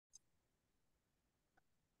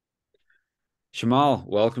Shamal,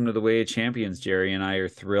 welcome to the Way of Champions. Jerry and I are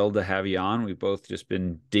thrilled to have you on. We've both just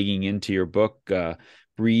been digging into your book,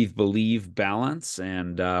 Breathe, Believe, Balance,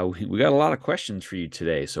 and we got a lot of questions for you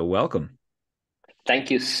today. So, welcome.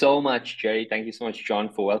 Thank you so much, Jerry. Thank you so much, John,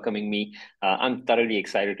 for welcoming me. I'm thoroughly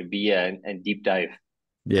excited to be here and deep dive.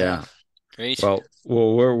 Yeah, Yeah. great.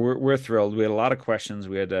 Well, we're thrilled. We had a lot of questions.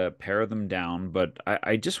 We had to pare them down, but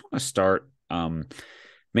I just want to start.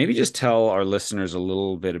 Maybe just tell our listeners a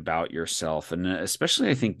little bit about yourself, and especially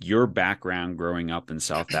I think your background growing up in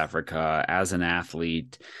South Africa as an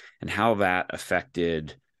athlete, and how that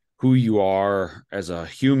affected who you are as a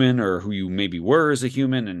human, or who you maybe were as a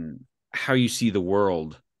human, and how you see the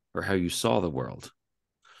world or how you saw the world.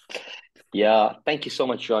 Yeah, thank you so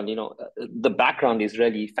much, John. The background is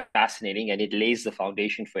really fascinating and it lays the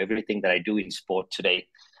foundation for everything that I do in sport today.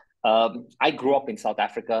 I grew up in South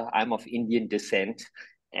Africa. I'm of Indian descent,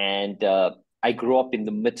 and I grew up in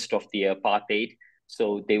the midst of the apartheid.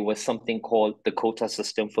 So there was something called the quota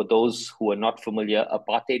system. For those who are not familiar,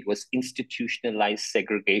 apartheid was institutionalized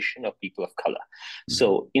segregation of people of color. Mhm.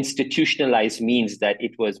 So institutionalized means that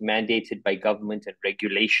it was mandated by government and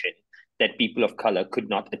regulation that people of color could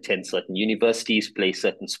not attend certain universities, play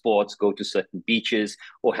certain sports, go to certain beaches,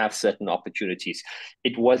 or have certain opportunities.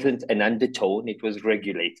 It wasn't an undertone, it was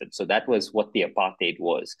regulated. So that was what the apartheid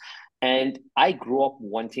was. And I grew up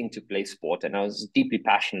wanting to play sport, and I was deeply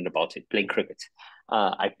passionate about it, playing cricket.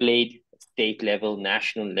 I played state level,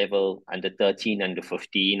 national level, under 13, under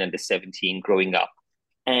 15, under 17 growing up.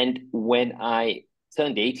 And when I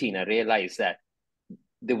turned 18, I realized that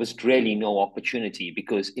there was really no opportunity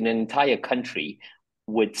because in an entire country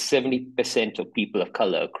with 70% of people of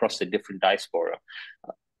color across the different diaspora,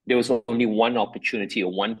 there was only one opportunity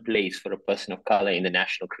or one place for a person of color in the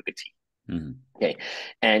national cricket team. Mhm. Okay,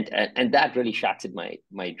 and that really shattered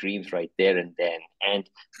my dreams right there and then. And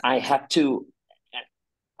I had to.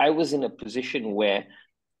 I was in a position where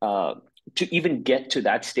uh, to even get to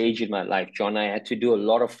that stage in my life, John, I had to do a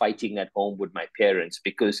lot of fighting at home with my parents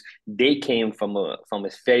because they came from a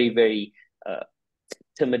very uh,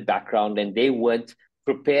 timid background and they weren't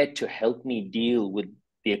prepared to help me deal with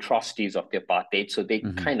the atrocities of the apartheid. So they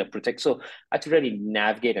Mhm. kind of protect. So I had to really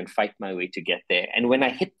navigate and fight my way to get there. And when I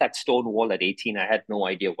hit that stone wall at 18, I had no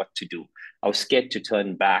idea what to do. I was scared to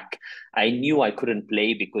turn back. I knew I couldn't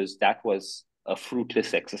play because that was a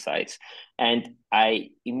fruitless exercise. And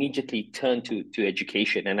I immediately turned to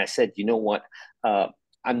education and I said, you know what?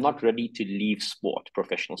 I'm not ready to leave sport,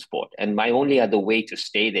 professional sport. And my only other way to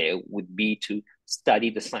stay there would be to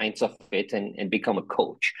study the science of it and become a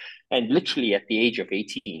coach. And literally at the age of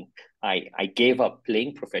 18, I gave up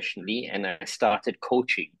playing professionally and I started uh,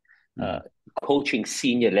 Mhm. coaching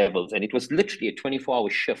senior levels. And it was literally a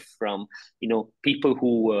 24-hour shift from, people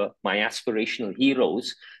who were my aspirational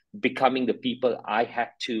heroes becoming the people I had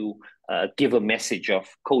to give a message of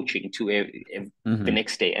coaching to the Mhm.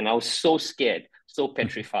 next day. And I was so scared, so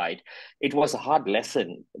petrified. It was a hard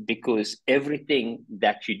lesson because everything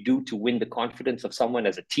that you do to win the confidence of someone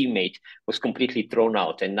as a teammate was completely thrown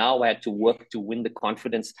out. And now I had to work to win the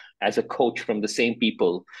confidence as a coach from the same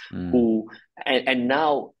people Mhm. who, and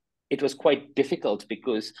now it was quite difficult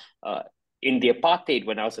because in the apartheid,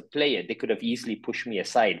 when I was a player, they could have easily pushed me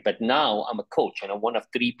aside. But now I'm a coach and I'm one of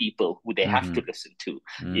three people who they have to Mhm. listen to,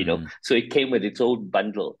 Mhm. So it came with its own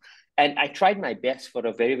bundle. And I tried my best for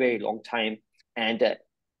a very long time. And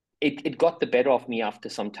it got the better of me after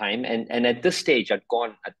some time. And at this stage, I'd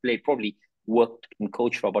played probably worked and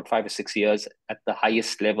coached for about 5 or 6 years at the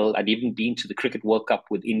highest level. I'd even been to the Cricket World Cup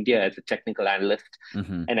with India as a technical analyst.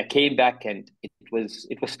 Mhm. And I came back and it was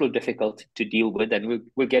still difficult to deal with, and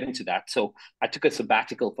we'll get into that. So I took a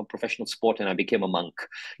sabbatical from professional sport and I became a monk.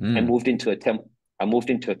 I Mhm. moved into a temple. I moved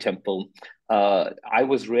into a temple. I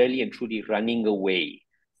was really and truly running away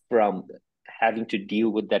from having to deal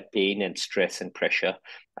with that pain and stress and pressure.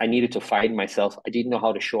 I needed to find myself. I didn't know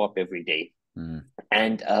how to show up every day. Mhm.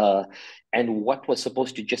 And uh, and what was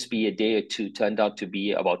supposed to just be a day or two turned out to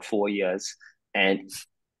be about 4 years. And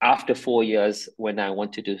after 4 years, when I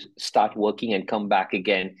wanted to start working and come back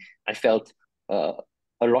again, I felt uh,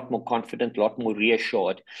 a lot more confident, a lot more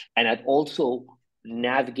reassured. And I'd also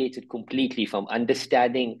navigated completely from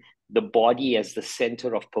understanding the body as the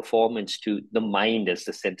center of performance to the mind as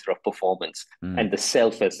the center of performance and Mhm. the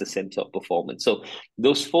self as the center of performance. So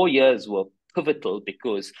those 4 years were pivotal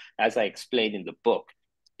because, as I explained in the book,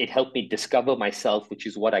 it helped me discover myself, which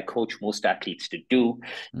is what I coach most athletes to do.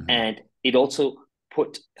 Mhm. And it also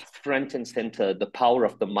put front and center the power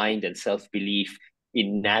of the mind and self belief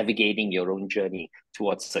in navigating your own journey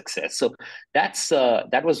towards success. So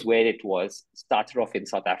that was where it was. Started off in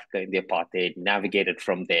South Africa in the apartheid, navigated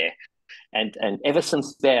from there, And ever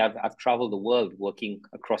since there, I've traveled the world working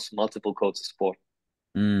across multiple codes of sport.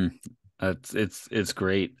 Mm, it's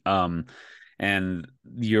great. And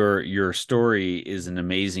your story is an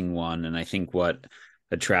amazing one, and I think what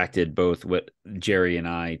attracted both what Jerry and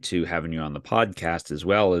I to having you on the podcast as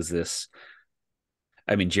well is this.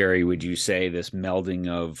 I mean, Jerry, would you say this melding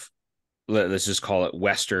of let's just call it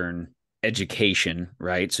Western education,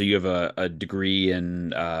 right? So you have a degree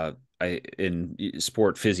in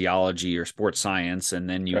sport physiology or sports science, and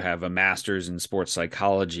then you Correct. have a master's in sports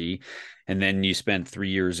psychology, and then you spent 3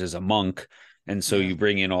 years as a monk. And so Yeah. you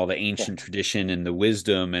bring in all the ancient Correct. tradition and the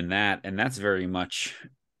wisdom and that's very much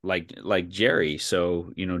like Jerry.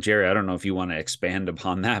 So, Jerry, I don't know if you want to expand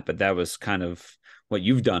upon that, but that was kind of what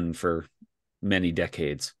you've done for many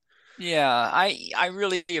decades. Yeah, I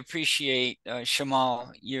really appreciate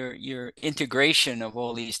Shamal, your integration of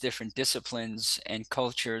all these different disciplines and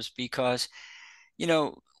cultures because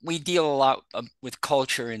we deal a lot with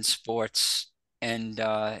culture in sports, and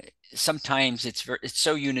sometimes it's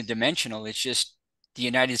so unidimensional. It's just the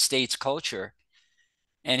United States culture.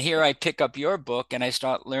 And here Yeah. I pick up your book and I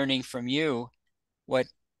start learning from you what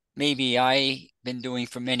maybe I've been doing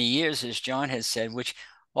for many years, as John has said, which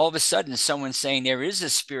all of a sudden someone's saying there is a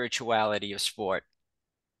spirituality of sport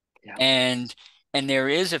Yeah. and there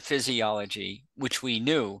is a physiology, which we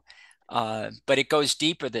knew, but it goes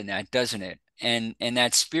deeper than that, doesn't it? And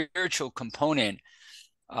that spiritual component,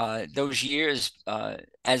 those years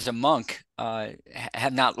as a monk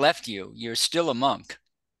have not left you. You're still a monk.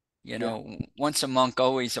 Yeah. Once a monk,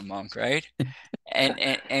 always a monk, right?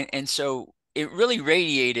 And so it really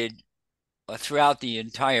radiated throughout the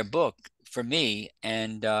entire book for me.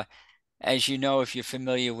 And as you know, if you're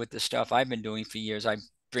familiar with the stuff I've been doing for years, I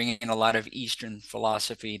bring in a lot of Eastern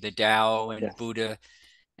philosophy, the Tao and Yes. Buddha,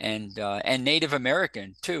 and Native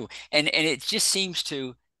American too. And it just seems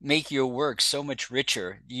to make your work so much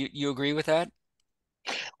richer. You agree with that?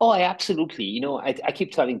 Oh, I absolutely. I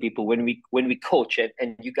keep telling people when we coach,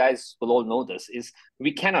 and you guys will all know this, is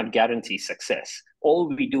we cannot guarantee success. All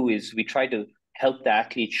we do is we try to help the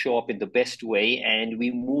athlete show up in the best way, and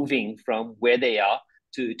we're moving from where they are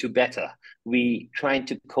to better. We trying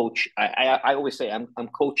to coach. I always say I'm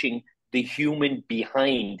coaching the human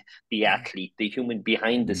behind the athlete, the human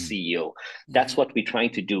behind the Mm, CEO. That's Mm-hmm. what we're trying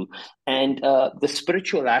to do. And the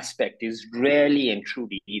spiritual aspect is really and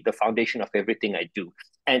truly the foundation of everything I do.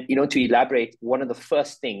 And to elaborate, one of the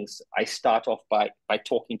first things I start off by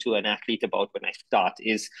talking to an athlete about when I start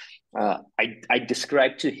is I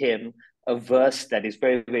describe to him a verse that is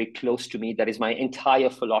very, very close to me. That is my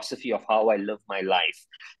entire philosophy of how I live my life.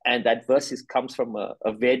 And that comes from a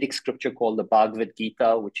Vedic scripture called the Bhagavad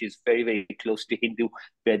Gita, which is very, very close to Hindu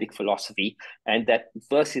Vedic philosophy. And that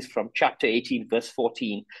verse is from chapter 18, verse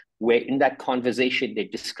 14, where in that conversation, they're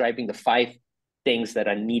describing the five things that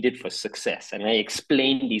are needed for success. And I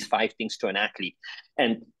explain these five things to an athlete.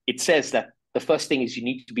 And it says that the first thing is you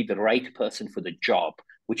need to be the right person for the job,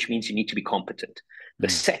 which means you need to be competent. The mm,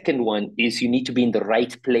 second one is you need to be in the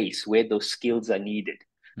right place where those skills are needed.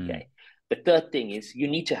 mm, Okay. The third thing is you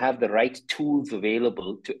need to have the right tools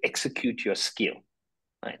available to execute your skill.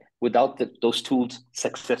 Right? Without those tools,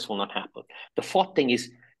 success will not happen. The fourth thing is,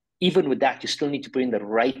 even with that, you still need to put in the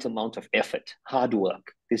right amount of effort, hard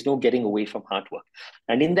work. There's no getting away from hard work.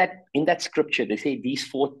 And in that scripture, they say these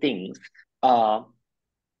four things are,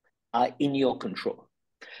 are in your control.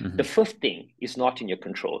 The mhm, fifth thing is not in your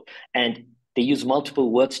control. And they use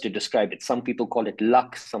multiple words to describe it. Some people call it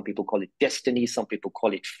luck, some people call it destiny, some people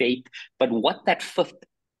call it fate. But what that fifth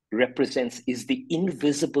represents is the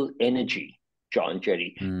invisible energy, John,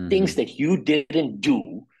 Jerry, things mhm, that you didn't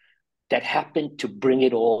do that happened to bring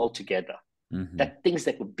it all together, mhm, that things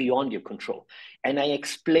that were beyond your control. And I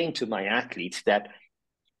explain to my athletes that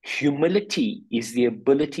humility is the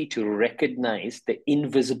ability to recognize the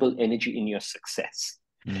invisible energy in your success.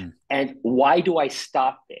 mm, And why do I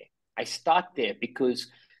start there? I start there because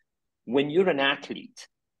when you're an athlete,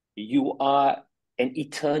 you are an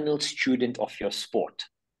eternal student of your sport.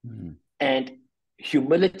 mm, And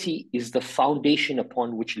humility is the foundation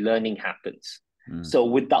upon which learning happens. mm. So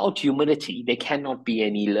without humility, there cannot be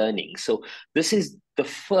any learning. So this is the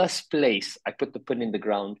first place I put the pin in the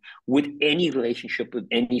ground with any relationship with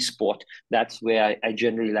any sport. That's where I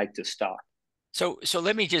generally like to start. So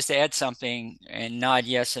let me just add something and nod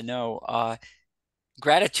yes and no.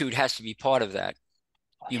 Gratitude has to be part of that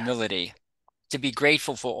Oh, yes, humility, to be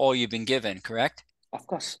grateful for all you've been given, correct?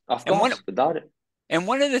 of And one course, without it. and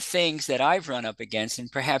one of the things that I've run up against,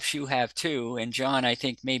 and perhaps you have too, and John, I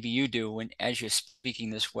think maybe you do when as you're speaking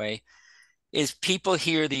this way, is people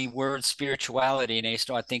hear the word spirituality and they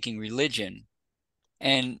start thinking religion.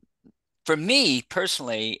 And for me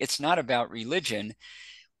personally, it's not about religion.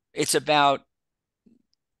 It's about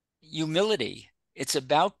humility. It's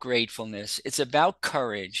about gratefulness. It's about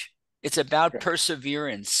courage. It's about Right.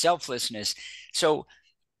 perseverance, selflessness. So,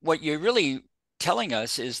 what you're really telling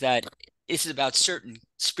us is that this is about certain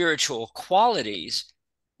spiritual qualities,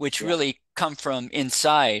 which Yeah. really come from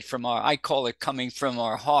inside, from our, I call it coming from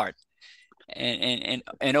our heart,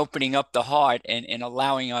 and opening up the heart and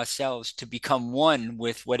allowing ourselves to become one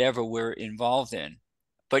with whatever we're involved in.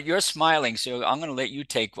 But you're smiling, so I'm going to let you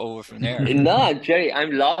take over from there. No, Jerry,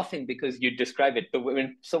 I'm laughing because you describe it. But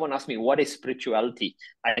when someone asks me what is spirituality,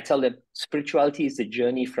 I tell them spirituality is the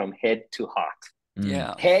journey from head to heart. Mm,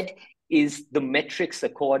 Yeah, Head is the metrics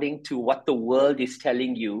according to what the world is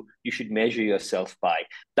telling you you should measure yourself by.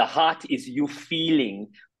 The heart is you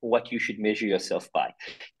feeling what you should measure yourself by.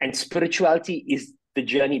 And spirituality is the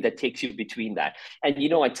journey that takes you between that. And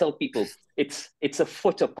I tell people it's a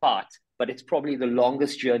foot apart, but it's probably the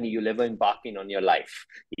longest journey you'll ever embark in on your life.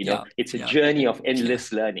 yeah, It's a yeah, journey of yeah,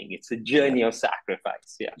 endless learning. It's a yeah, journey of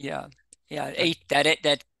sacrifice. Yeah, yeah, yeah.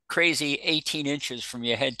 That crazy 18 inches from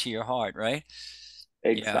your head to your heart, right?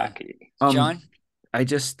 Yeah. exactly. John? I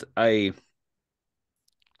just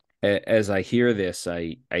as I hear this,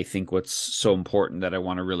 I think what's so important that I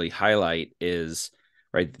want to really highlight is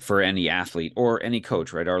right for any athlete or any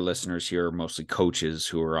coach, right? Our listeners here are mostly coaches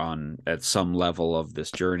who are on at some level of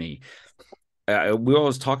this journey. We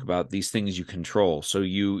always talk about these things you control. So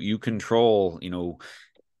you control,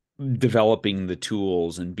 developing the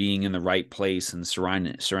tools and being in the right place and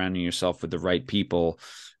surrounding yourself with the right people.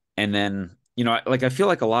 And then, like I feel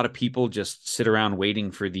like a lot of people just sit around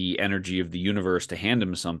waiting for the energy of the universe to hand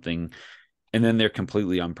them something, and then they're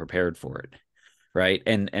completely unprepared for it. Right.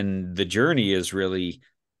 And the journey is really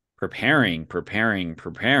preparing,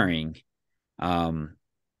 um,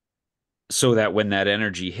 so that when that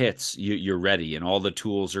energy hits, you're ready and all the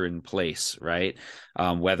tools are in place, right?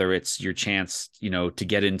 Whether it's your chance, to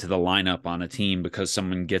get into the lineup on a team because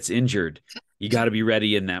someone gets injured, you got to be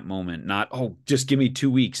ready in that moment. Not, oh, just give me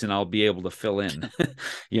 2 weeks and I'll be able to fill in,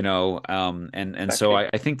 and so Exactly.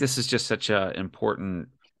 I think this is just such a important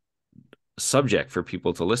subject for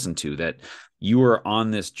people to listen to, that you are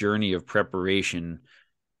on this journey of preparation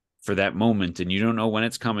for that moment and you don't know when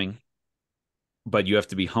it's coming, but you have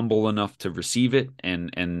to be humble enough to receive it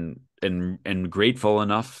and grateful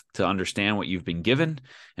enough to understand what you've been given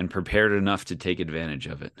and prepared enough to take advantage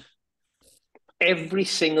of it. Every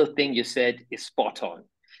single thing you said is spot on.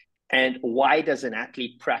 And why does an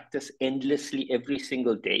athlete practice endlessly every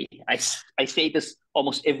single day? I say this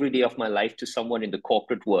almost every day of my life to someone in the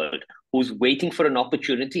corporate world who's waiting for an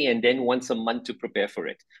opportunity and then wants a month to prepare for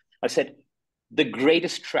it. I said, the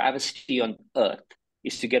greatest travesty on earth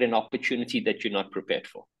is to get an opportunity that you're not prepared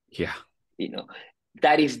for. Yeah. You know,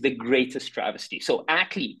 that is the greatest travesty. So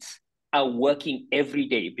athletes are working every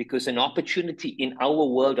day because an opportunity in our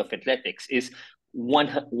world of athletics is one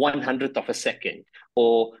hundredth of a second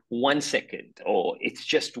or 1 second, or it's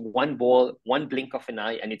just one ball, one blink of an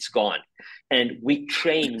eye, and it's gone. And we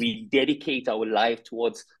train, we dedicate our life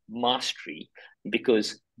towards mastery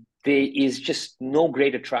because there is just no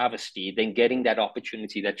greater travesty than getting that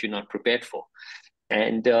opportunity that you're not prepared for.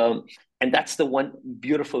 And and that's the one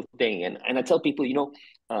beautiful thing. And I tell people,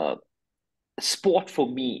 sport for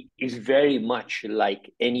me is very much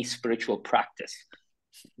like any spiritual practice.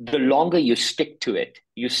 The longer you stick to it,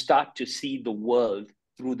 you start to see the world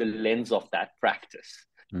through the lens of that practice.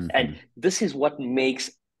 Mm-hmm. And this is what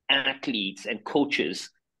makes athletes and coaches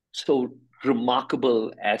so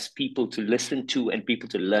remarkable as people to listen to and people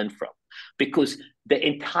to learn from. Because the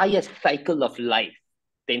entire cycle of life,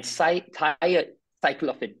 the entire cycle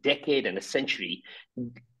of a decade and a century,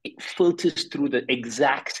 it filters through the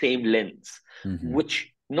exact same lens, Mm-hmm.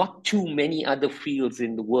 which not too many other fields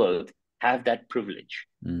in the world have that privilege,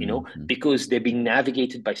 Mm-hmm. because they're being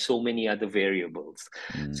navigated by so many other variables.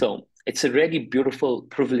 Mm-hmm. So it's a really beautiful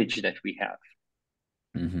privilege that we have.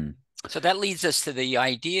 Mm-hmm. So that leads us to the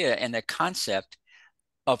idea and the concept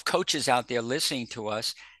of coaches out there listening to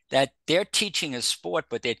us, that they're teaching a sport,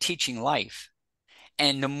 but they're teaching life.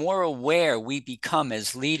 And the more aware we become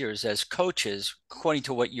as leaders, as coaches, according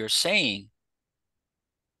to what you're saying,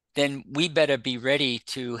 then we better be ready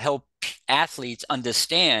to help athletes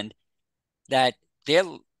understand that they're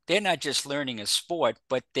they're not just learning a sport,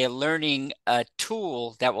 but they're learning a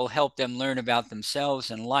tool that will help them learn about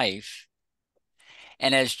themselves and life.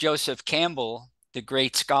 And as Joseph Campbell, the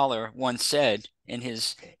great scholar, once said in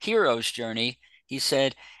his hero's journey, he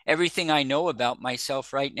said, everything I know about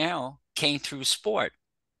myself right now came through sport.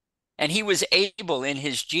 And he was able in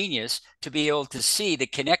his genius to be able to see the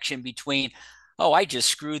connection between, Oh, I just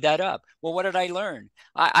screwed that up. Well, what did I learn?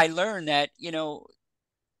 I learned that,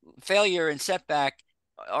 failure and setback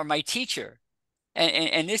are my teacher.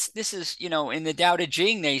 And this is, in the Tao Te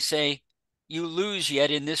Ching, they say, you lose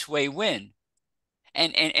yet in this way win.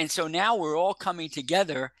 And so now we're all coming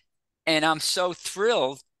together, and I'm so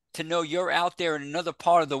thrilled to know you're out there in another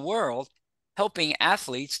part of the world helping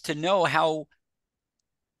athletes to know how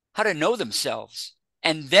to know themselves.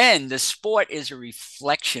 And then the sport is a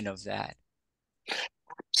reflection of that.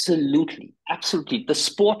 Absolutely, absolutely. The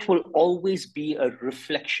sport will always be a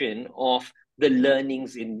reflection of the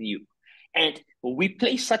learnings in you. And we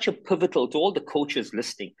play such a pivotal, to all the coaches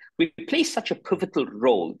listening, we play such a pivotal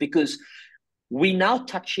role because we now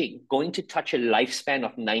going to touch a lifespan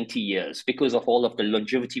of 90 years because of all of the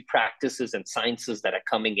longevity practices and sciences that are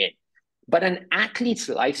coming in. But an athlete's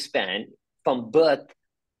lifespan from birth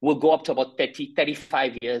will go up to about 30,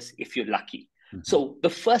 35 years if you're lucky. Mm-hmm. So the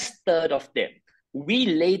first third of them, we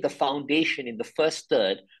lay the foundation in the first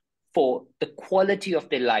third for the quality of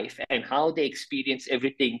their life and how they experience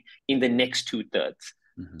everything in the next two thirds.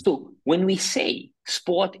 Mm-hmm. So when we say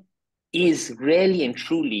sport is really and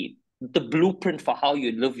truly the blueprint for how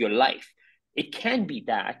you live your life, it can be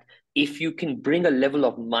that if you can bring a level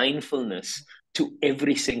of mindfulness to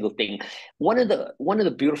every single thing. One of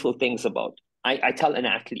the beautiful things about I tell an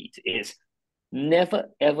athlete is never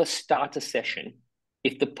ever start a session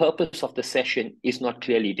if the purpose of the session is not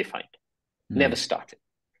clearly defined. Never start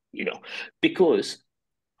it, because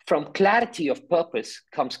from clarity of purpose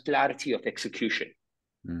comes clarity of execution.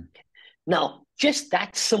 Now, just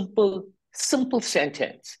that simple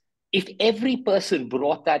sentence, if every person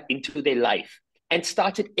brought that into their life and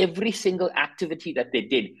started every single activity that they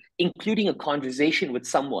did, including a conversation with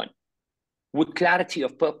someone with clarity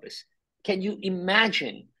of purpose, can you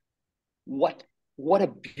imagine what a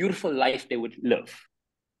beautiful life they would live?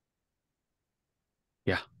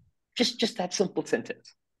 Yeah. Just that simple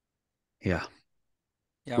sentence. Yeah.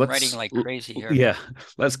 Yeah, I'm writing like crazy here. Yeah.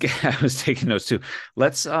 I was taking notes too.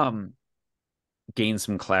 Let's gain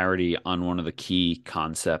some clarity on one of the key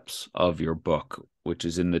concepts of your book, which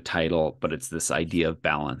is in the title, but it's this idea of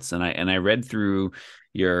balance. And I read through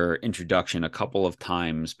your introduction a couple of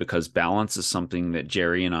times because balance is something that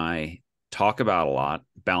Jerry and I talk about a lot.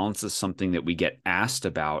 Balance is something that we get asked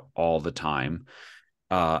about all the time.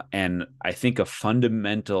 And I think a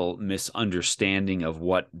fundamental misunderstanding of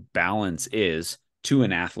what balance is to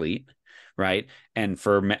an athlete, right? And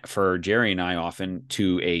for Jerry and I, often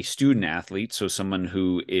to a student athlete, so someone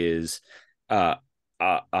who is a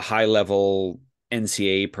high level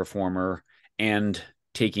NCAA performer and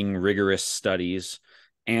taking rigorous studies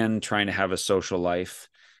and trying to have a social life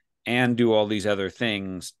and do all these other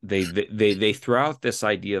things, they throw out this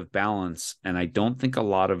idea of balance, and I don't think a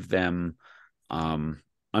lot of them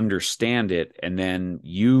understand it. And then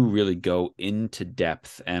you really go into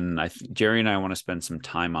depth. And Jerry and I want to spend some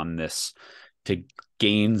time on this to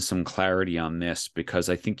gain some clarity on this, because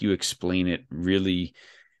I think you explain it really,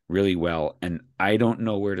 really well. And I don't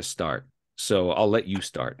know where to start. So I'll let you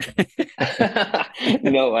start.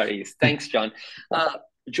 No worries. Thanks, John.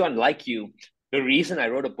 John, like you, the reason I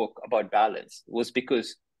wrote a book about balance was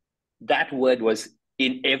because that word was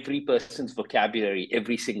in every person's vocabulary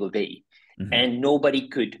every single day. Mm-hmm. And nobody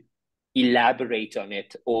could elaborate on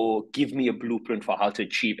it or give me a blueprint for how to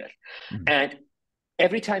achieve it. Mm-hmm. And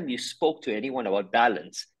every time you spoke to anyone about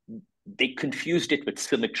balance, they confused it with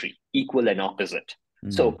symmetry, equal and opposite.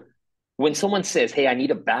 Mm-hmm. So when someone says, hey, I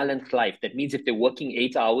need a balanced life, that means if they're working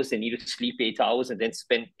 8 hours, they need to sleep 8 hours and then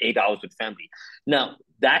spend 8 hours with family. Now,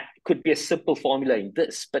 that could be a simple formula in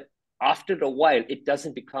this, but after a while, it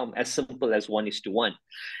doesn't become as simple as 1:1.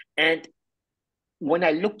 And when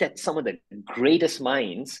I looked at some of the greatest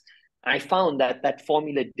minds, I found that that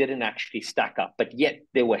formula didn't actually stack up, but yet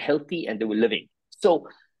they were healthy and they were living. So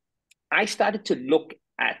I started to look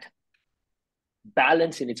at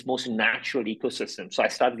balance in its most natural ecosystem. So I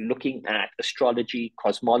started looking at astrology,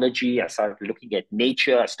 cosmology. I started looking at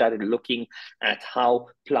nature. I started looking at how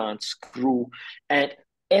plants grew. And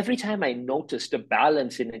every time I noticed a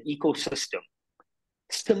balance in an ecosystem,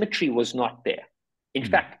 symmetry was not there. In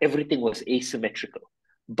fact, everything was asymmetrical,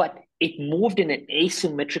 but it moved in an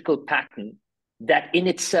asymmetrical pattern that in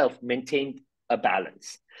itself maintained a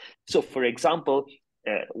balance. So for example,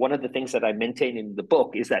 one of the things that I maintain in the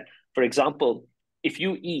book is that, for example, if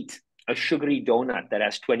you eat a sugary donut that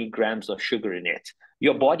has 20 grams of sugar in it,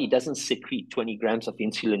 your body doesn't secrete 20 grams of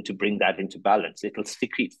insulin to bring that into balance. It'll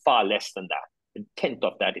secrete far less than that, a tenth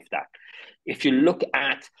of that, if that. If you look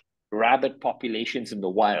at rabbit populations in the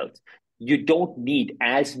wild, you don't need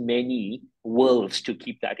as many wolves to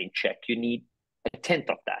keep that in check. You need a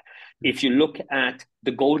tenth of that. If you look at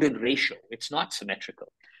the golden ratio, it's not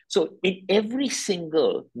symmetrical. So in every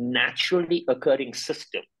single naturally occurring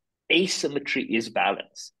system, asymmetry is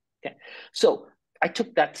balance. Okay. So I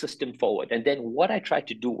took that system forward. And then what I tried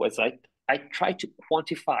to do was I tried to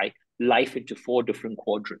quantify life into four different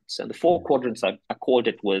quadrants. And the four quadrants I called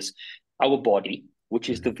it was our body, which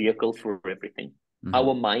is the vehicle for everything,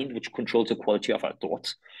 our mind, which controls the quality of our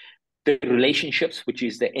thoughts, the relationships, which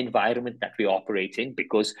is the environment that we operate in,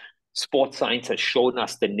 because sports science has shown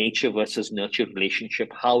us the nature versus nurture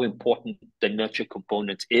relationship, how important the nurture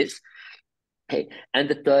component is. Okay. And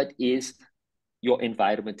the third is your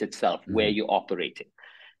environment itself, where you're operating.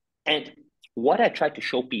 And what I try to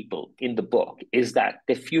show people in the book is that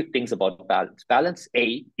there are few things about balance. Balance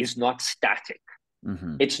A is not static.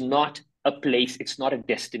 It's not a place, it's not a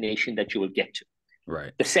destination that you will get to.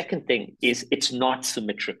 Right. The second thing is it's not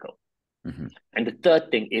symmetrical. And the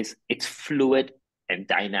third thing is it's fluid and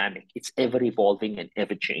dynamic. It's ever evolving and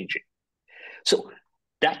ever changing. So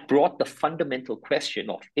that brought the fundamental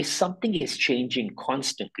question of, if something is changing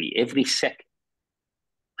constantly every second,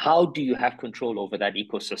 how do you have control over that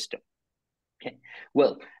ecosystem? Okay.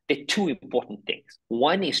 Well, there are two important things.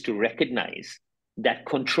 One is to recognize that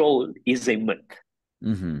control is a myth.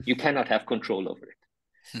 You cannot have control over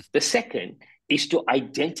it. The second is to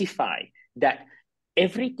identify that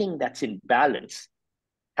everything that's in balance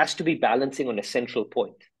has to be balancing on a central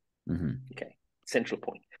point. Okay, central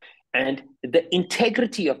point. And the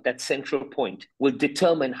integrity of that central point will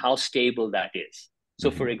determine how stable that is. So,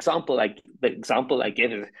 for example, the example I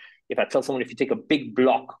give is, if I tell someone, if you take a big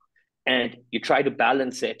block and you try to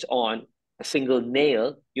balance it on a single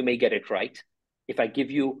nail, you may get it right. If I give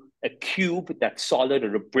you a cube that's solid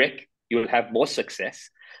or a brick, you'll have more success.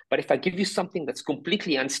 But if I give you something that's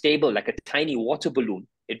completely unstable, like a tiny water balloon,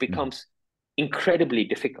 it becomes incredibly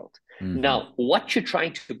difficult. Now, what you're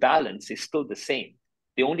trying to balance is still the same.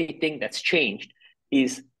 The only thing that's changed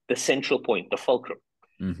is the central point, the fulcrum.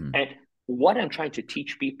 And what I'm trying to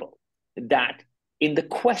teach people, that in the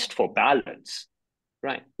quest for balance,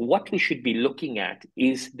 right, what we should be looking at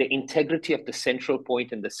is the integrity of the central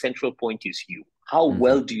point, and the central point is you. How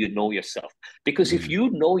well do you know yourself? Because if you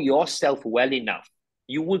know yourself well enough,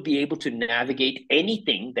 you will be able to navigate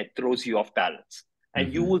anything that throws you off balance,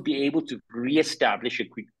 and you will be able to reestablish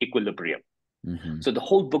equilibrium. So the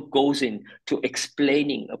whole book goes into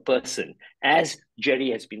explaining a person, as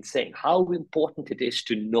Jerry has been saying, how important it is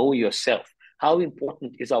to know yourself, how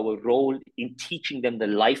important is our role in teaching them the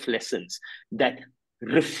life lessons that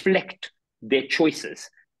reflect their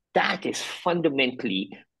choices. That is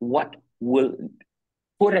fundamentally what will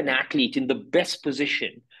put an athlete in the best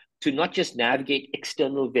position to not just navigate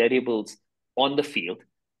external variables on the field,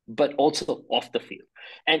 but also off the field.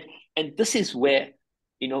 And this is where,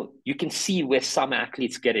 you can see where some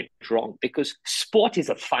athletes get it wrong, because sport is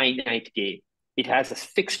a finite game. It has a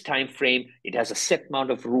fixed time frame. It has a set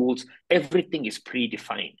amount of rules. Everything is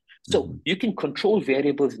predefined. So you can control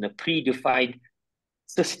variables in a predefined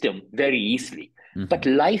system very easily. But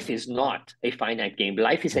life is not a finite game.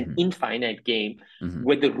 Life is an infinite game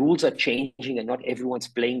where the rules are changing and not everyone's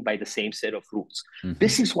playing by the same set of rules.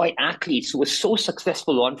 This is why athletes who are so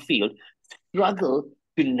successful on field struggle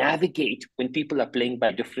to navigate when people are playing by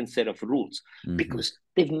a different set of rules, because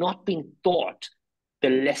they've not been taught the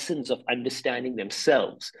lessons of understanding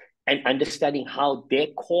themselves and understanding how their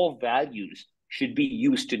core values should be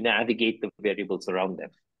used to navigate the variables around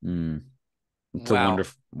them. It's a Wow.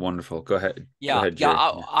 wonderful. Go ahead. Go Yeah, ahead, yeah.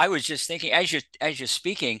 Jerry. I was just thinking, as you're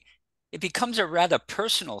speaking, it becomes a rather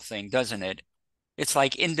personal thing, doesn't it? It's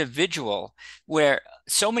like individual, where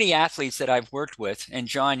so many athletes that I've worked with, and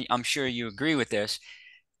John, I'm sure you agree with this,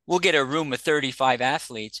 we'll get a room of 35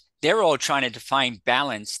 athletes. They're all trying to define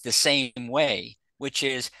balance the same way, which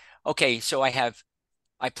is, okay, so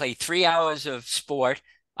I play 3 hours of sport.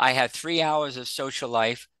 I have 3 hours of social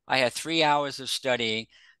life. I have 3 hours of studying.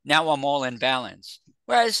 Now I'm all in balance.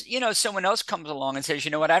 Whereas, someone else comes along and says,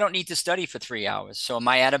 you know what, I don't need to study for 3 hours. So am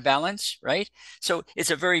I out of balance? Right. So it's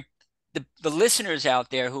the listeners out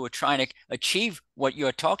there who are trying to achieve what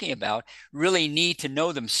you're talking about really need to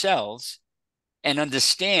know themselves and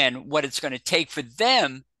understand what it's going to take for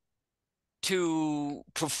them to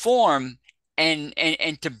perform and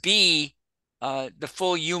to be the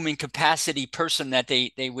full human capacity person that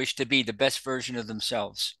they wish to be, the best version of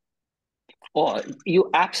themselves. Oh, you're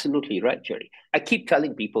absolutely right, Jerry. I keep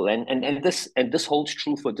telling people, and this holds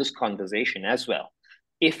true for this conversation as well.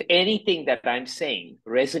 If anything that I'm saying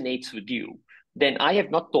resonates with you, then I have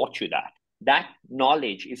not taught you that. That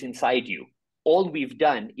knowledge is inside you. All we've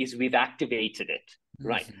done is we've activated it.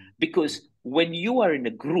 right? Mhm. Because when you are in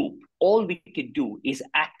a group, all we can do is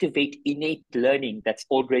activate innate learning that's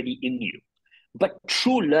already in you. But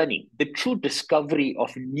true learning, the true discovery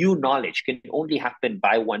of new knowledge can only happen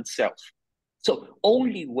by oneself. So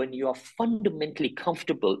only when you are fundamentally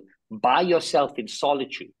comfortable by yourself in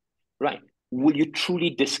solitude, right, will you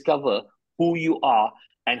truly discover who you are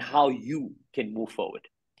and how you can move forward.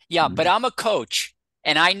 Yeah, but Mhm. I'm a coach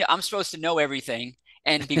and I'm supposed to know everything.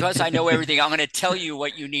 And because I know everything, I'm going to tell you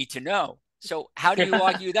what you need to know. So how do you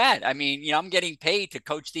argue that? I mean, I'm getting paid to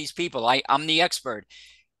coach these people. I'm the expert.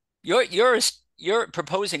 You're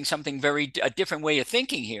proposing something a different way of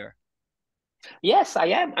thinking here. Yes, I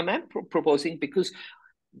am. I'm proposing because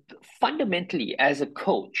fundamentally, as a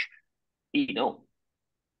coach, you know,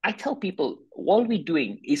 I tell people all we're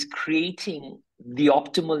doing is creating the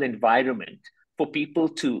optimal environment for people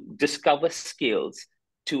to discover skills,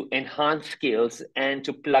 to enhance skills, and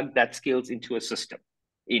to plug that skills into a system.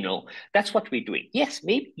 That's what we're doing. Yes,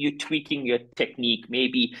 maybe you're tweaking your technique.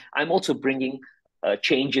 Maybe I'm also bringing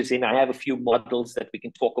changes in. I have a few models that we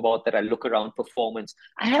can talk about that I look around performance.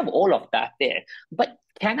 I have all of that there. But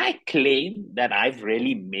can I claim that I've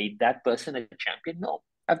really made that person a champion? No,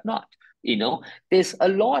 I've not. There's a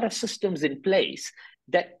lot of systems in place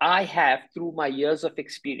that I have, through my years of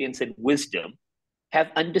experience and wisdom,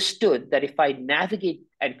 have understood that if I navigate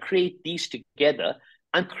and create these together,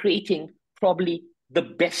 I'm creating probably the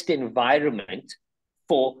best environment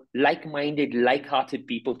for like-minded, like-hearted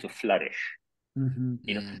people to flourish.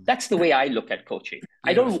 Mhm. That's the way I look at coaching.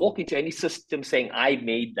 I don't Beautiful. walk into any system saying I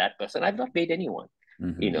made that person. I've not made anyone. you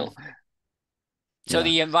Mhm. know Mhm. So Yeah.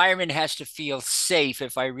 the environment has to feel safe,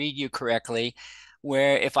 if I read you correctly,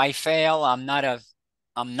 where if I fail, I'm not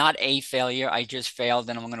a failure. I just failed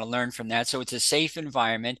and I'm going to learn from that. So it's a safe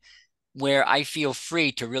environment where I feel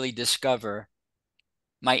free to really discover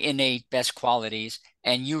my innate best qualities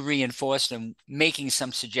and you reinforce them, making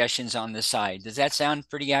some suggestions on the side. Does that sound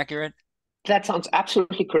pretty accurate? That sounds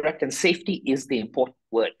absolutely correct. And safety is the important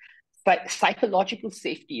word. Psychological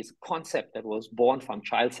safety is a concept that was born from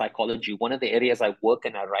child psychology, one of the areas I work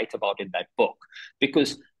and I write about in that book,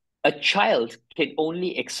 because a child can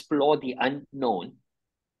only explore the unknown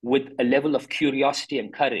with a level of curiosity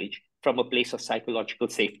and courage from a place of psychological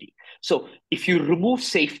safety. So if you remove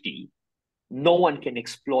safety, no one can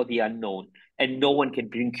explore the unknown and no one can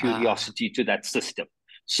bring Ah, curiosity to that system.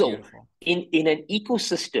 So beautiful. in an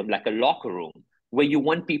ecosystem like a locker room, where you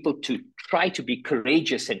want people to try to be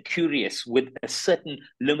courageous and curious with a certain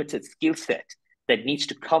limited skill set that needs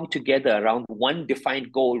to come together around one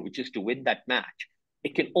defined goal, which is to win that match,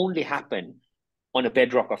 it can only happen on a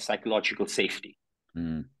bedrock of psychological safety.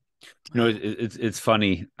 Mm. It's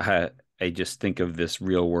funny. I just think of this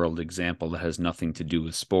real world example that has nothing to do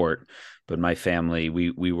with sport, but my family,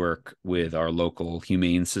 we work with our local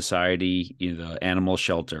humane society, the animal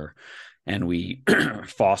shelter, and we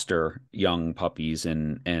foster young puppies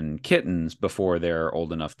and kittens before they're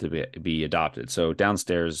old enough to be adopted. So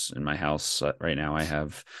downstairs in my house right now, I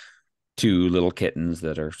have two little kittens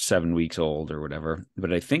that are 7 weeks old or whatever.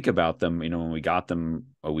 But I think about them, when we got them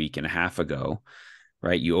a week and a half ago,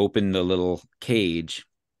 right? You open the little cage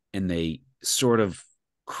and they sort of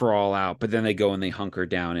crawl out, but then they go and they hunker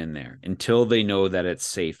down in there until they know that it's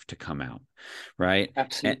safe to come out, right? And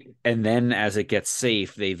Absolutely. and then as it gets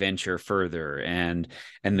safe, they venture further and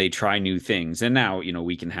they try new things. And now, a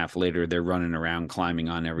week and a half later, they're running around climbing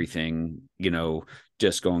on everything,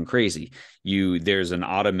 just going crazy. There's an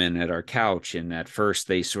ottoman at our couch, and at first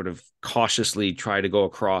they sort of cautiously try to go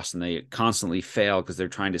across and they constantly fail because they're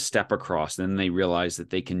trying to step across. Then they realize that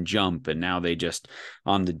they can jump, and now they just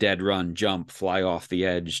on the dead run jump, fly off the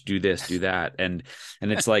edge, do this, do that. And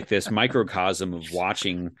it's like this microcosm of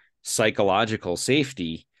watching psychological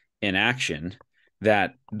safety in action,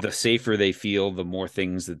 that the safer they feel, the more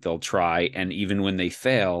things that they'll try. And even when they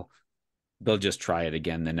fail, they'll just try it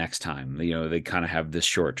again the next time. They kind of have this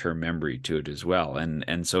short-term memory to it as well.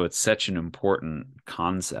 And so it's such an important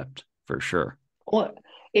concept for sure. Well,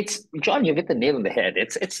 it's John, you hit the nail on the head.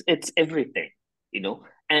 It's everything, you know.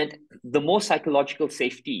 And the more psychological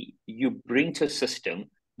safety you bring to a system,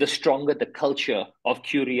 the stronger the culture of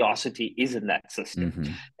curiosity is in that system.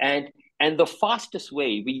 Mm-hmm. And and the fastest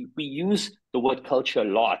way, we use the word culture a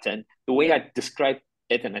lot, and the way I describe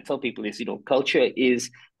it and I tell people is, culture is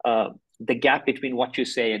the gap between what you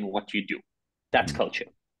say and what you do. That's culture,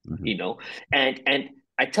 Mm-hmm. you know. And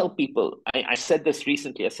I tell people, I said this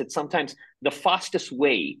recently. I said sometimes the fastest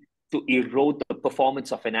way to erode the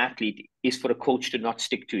performance of an athlete is for a coach to not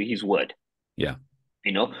stick to his word. Yeah.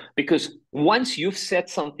 Because once you've said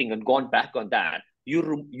something and gone back on that,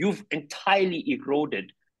 you've entirely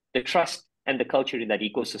eroded the trust and the culture in that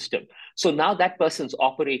ecosystem. So now that person's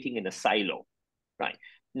operating in a silo, right?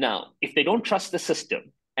 Now, if they don't trust the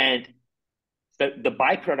system, and the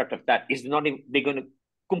byproduct of that is they're going to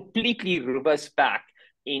completely reverse back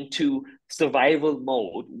into survival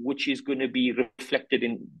mode, which is going to be reflected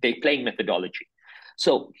in their playing methodology.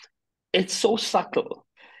 So it's so subtle,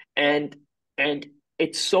 and and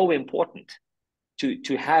it's so important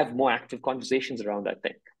to have more active conversations around that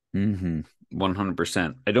thing. Mm-hmm.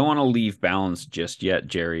 100%. I don't want to leave balance just yet,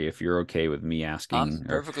 Jerry, if you're okay with me I'm asking,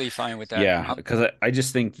 or perfectly fine with that. yeah, because I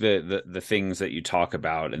just think the things that you talk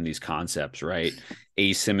about in these concepts, right?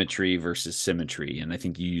 Asymmetry versus symmetry. And I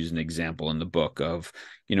think you use an example in the book of,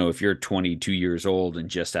 if you're 22 years old and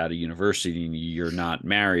just out of university and you're not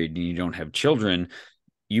married and you don't have children,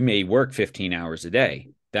 you may work 15 hours a day.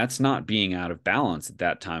 That's not being out of balance at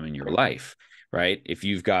that time in your life, right? If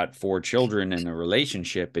you've got 4 children and a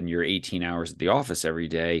relationship and you're 18 hours at the office every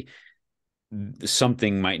day,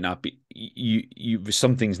 something might not be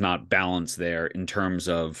something's not balanced there in terms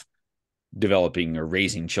of developing or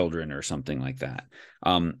raising children or something like that.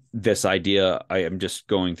 This idea, I am just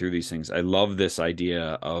going through these things. I love this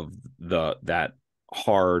idea of that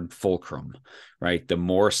hard fulcrum, right? The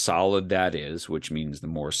more solid that is, which means the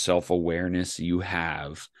more self-awareness you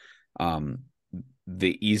have,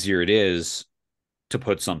 the easier it is to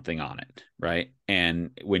put something on it, right?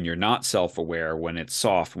 And when you're not self-aware, when it's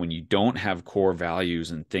soft, when you don't have core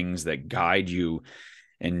values and things that guide you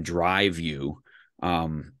and drive you,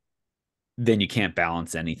 then you can't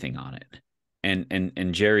balance anything on it.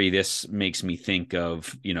 And Jerry, this makes me think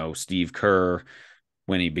of, Steve Kerr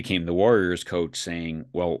when he became the Warriors coach saying,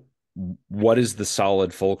 well, what is the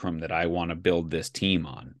solid fulcrum that I want to build this team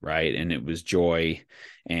on, right? And it was joy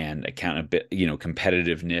and accountability,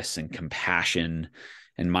 competitiveness and compassion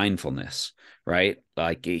and mindfulness, right?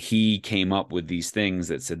 Like he came up with these things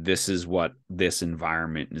that said, this is what this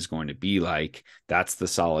environment is going to be like. That's the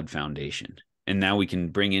solid foundation. And now we can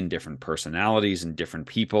bring in different personalities and different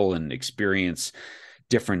people and experience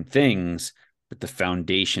different things, but the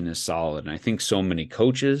foundation is solid. And I think so many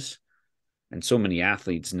coaches and so many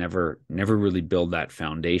athletes never really build that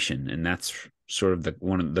foundation. And that's sort of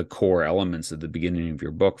one of the core elements at the beginning of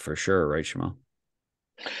your book, for sure, right, Shamal?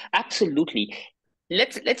 Absolutely.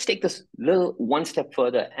 Let's take this little one step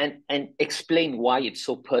further and explain why it's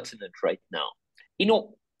so pertinent right now.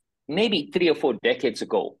 Maybe 3 or 4 decades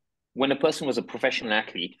ago, when a person was a professional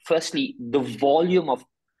athlete, firstly, the volume of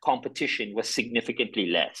competition was significantly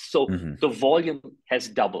less. So the volume has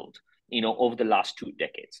doubled, over the last 2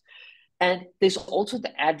 decades. And there's also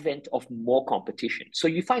the advent of more competition. So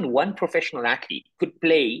you find one professional athlete could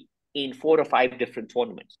play in 4 or 5 different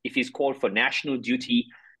tournaments. If he's called for national duty,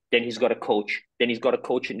 then he's got a coach. Then he's got a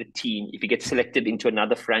coach in the team. If he gets selected into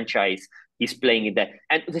another franchise, he's playing in that.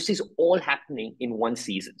 And this is all happening in one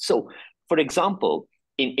season. So, for example,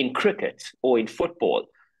 in cricket or in football,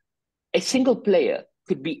 a single player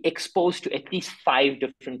could be exposed to at least 5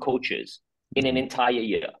 different coaches in an entire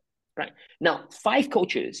year. Right. Now, 5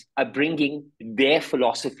 coaches are bringing their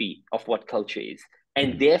philosophy of what culture is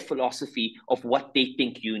and their philosophy of what they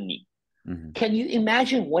think you need. Can you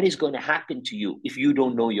imagine what is going to happen to you if you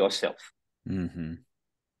don't know yourself?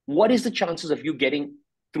 What is the chances of you getting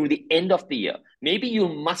through the end of the year? Maybe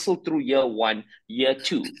you'll muscle through year 1, year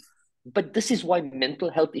 2. But this is why mental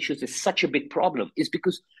health issues is such a big problem, is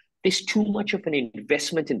because there's too much of an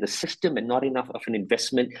investment in the system and not enough of an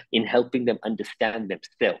investment in helping them understand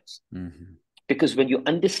themselves. Because when you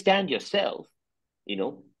understand yourself,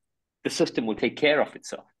 the system will take care of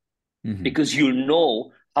itself. Because you'll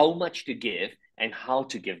know how much to give and how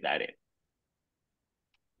to give that in.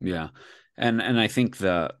 Yeah. And I think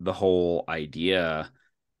the whole idea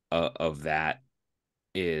of that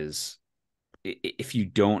is, if you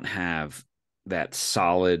don't have that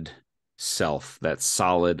solid self, that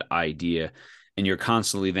solid idea, and you're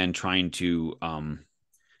constantly then trying to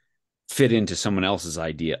fit into someone else's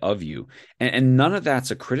idea of you, and none of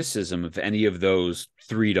that's a criticism of any of those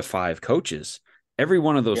 3 to 5 coaches. Every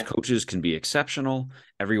one of those coaches can be exceptional.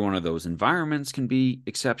 Every one of those environments can be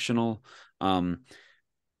exceptional. And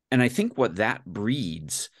I think what that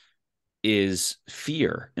breeds is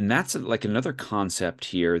fear. And that's like another concept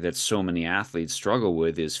here that so many athletes struggle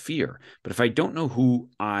with, is fear. But if I don't know who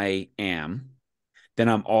I am, then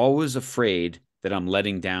I'm always afraid that I'm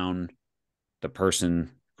letting down the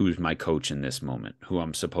person who's my coach in this moment, who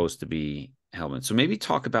I'm supposed to be helping. So maybe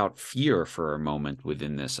talk about fear for a moment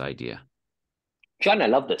within this idea. John, I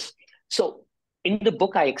love this. So in the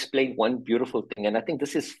book, I explain one beautiful thing, and I think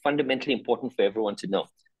this is fundamentally important for everyone to know,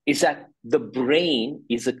 is that the brain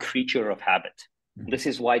is a creature of habit. This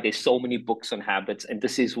is why there's so many books on habits, and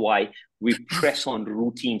this is why we press on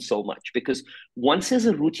routine so much, because once there's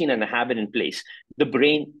a routine and a habit in place, the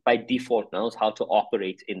brain by default knows how to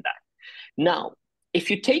operate in that. Now, if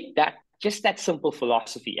you take that, just that simple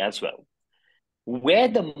philosophy as well, where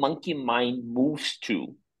the monkey mind moves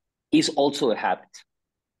to is also a habit,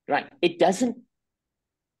 right? It doesn't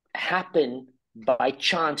happen by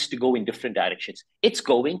chance to go in different directions. It's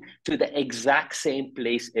going to the exact same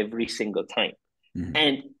place every single time. Mm-hmm.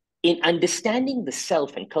 And in understanding the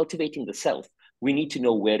self and cultivating the self, we need to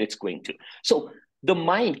know where it's going to. So the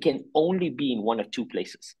mind can only be in one of two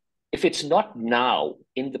places. If it's not now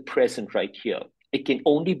in the present right here, it can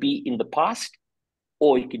only be in the past,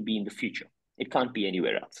 or it can be in the future. It can't be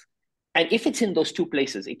anywhere else. And if it's in those two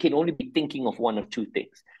places, it can only be thinking of one of two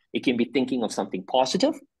things. It can be thinking of something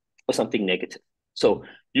positive or something negative. So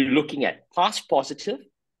you're looking at past positive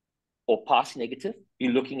or past negative.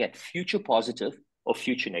 You're looking at future positive or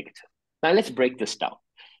future negative. Now let's break this down.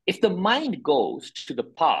 If the mind goes to the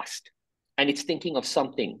past and it's thinking of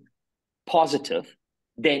something positive,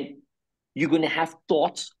 then you're going to have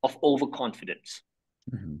thoughts of overconfidence,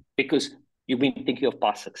 mm-hmm. because you've been thinking of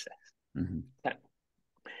past success. Mm-hmm. Okay.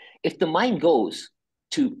 If the mind goes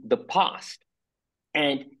to the past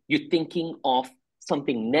and you're thinking of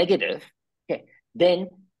something negative, okay, then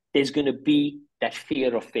there's going to be that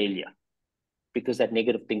fear of failure, because that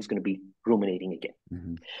negative thing is going to be ruminating again.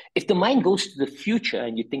 Mm-hmm. If the mind goes to the future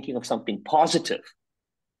and you're thinking of something positive,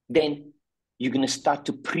 then you're going to start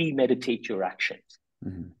to premeditate your actions,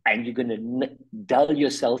 mm-hmm. and you're going to dull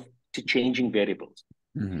yourself to changing variables.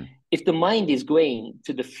 Mm-hmm. If the mind is going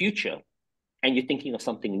to the future and you're thinking of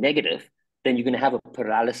something negative, then you're going to have a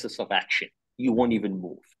paralysis of action. You won't even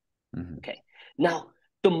move. Mm-hmm. Okay. Now,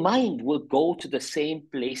 the mind will go to the same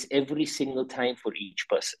place every single time for each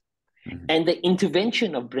person. Mm-hmm. And the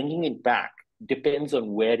intervention of bringing it back depends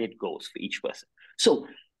on where it goes for each person. So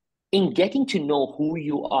in getting to know who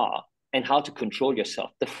you are and how to control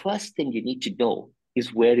yourself, the first thing you need to know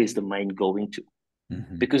is where is the mind going to?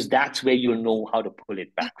 Mm-hmm. Because that's where you'll know how to pull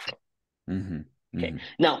it back from. Mm-hmm. Okay. Mm-hmm.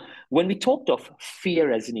 Now, when we talked of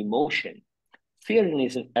fear as an emotion, fear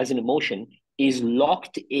as an emotion is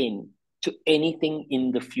locked in to anything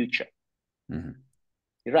in the future.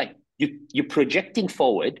 Mm-hmm. Right. You're projecting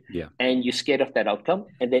forward, yeah, and you're scared of that outcome.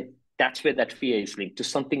 And then that's where that fear is linked to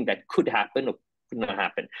something that could happen or could not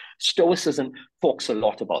happen. Stoicism talks a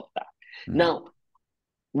lot about that. Mm-hmm. Now,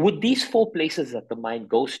 with these four places that the mind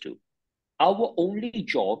goes to, our only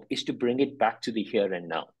job is to bring it back to the here and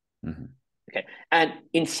now. Mm-hmm. Okay. And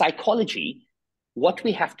in psychology, what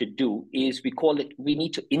we have to do is we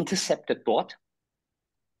need to intercept a thought.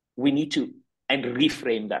 We need to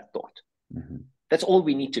reframe that thought. Mm-hmm. That's all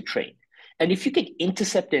we need to train. And if you can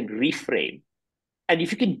intercept and reframe, and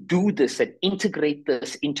if you can do this and integrate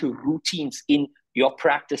this into routines in your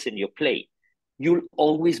practice and your play, you'll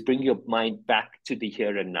always bring your mind back to the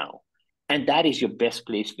here and now. And that is your best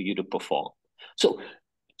place for you to perform. So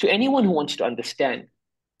to anyone who wants to understand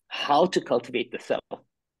how to cultivate the self,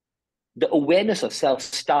 the awareness of self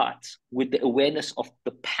starts with the awareness of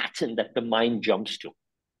the pattern that the mind jumps to.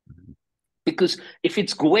 Because if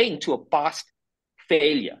it's going to a past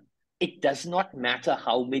failure, it does not matter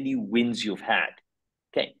how many wins you've had.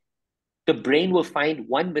 Okay. The brain will find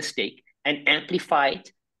one mistake and amplify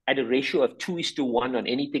it at a ratio of 2:1 on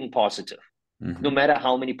anything positive, mm-hmm. no matter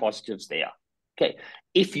how many positives they are. Okay.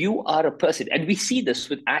 If you are a person, and we see this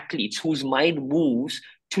with athletes whose mind moves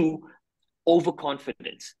to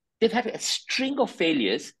overconfidence, they've had a string of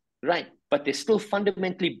failures, right? But they still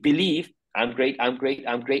fundamentally believe, I'm great, I'm great,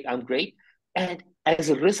 I'm great, I'm great. And as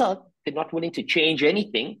a result, they're not willing to change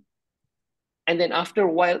anything. And then after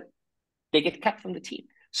a while, they get cut from the team.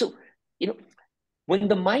 So, when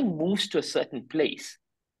the mind moves to a certain place,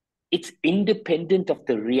 it's independent of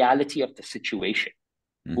the reality of the situation,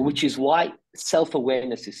 mm-hmm. which is why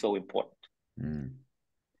self-awareness is so important. Mm.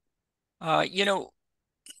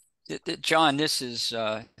 John, this is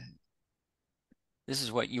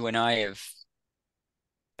what you and I have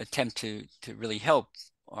attempted to really help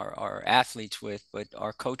our athletes with, but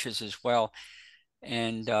our coaches as well.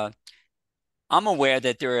 And I'm aware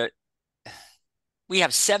that we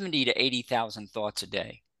have 70 to 80,000 thoughts a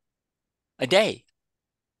day.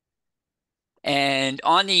 And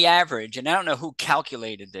on the average, and I don't know who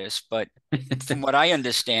calculated this, but from what I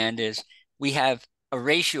understand is we have a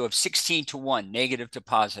ratio of 16:1, negative to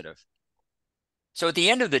positive. So at the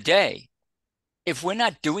end of the day, if we're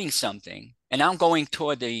not doing something, and I'm going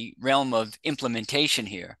toward the realm of implementation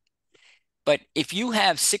here, but if you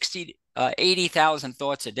have 80,000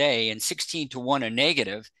 thoughts a day and 16:1 are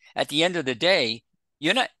negative, at the end of the day,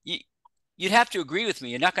 you'd have to agree with me,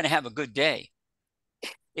 you're not going to have a good day.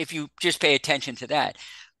 if you just pay attention to that.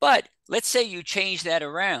 But let's say you change that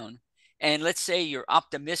around, and let's say you're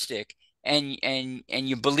optimistic and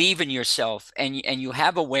you believe in yourself, and you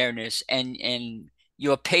have awareness, and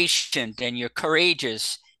you're patient and you're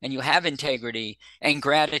courageous and you have integrity and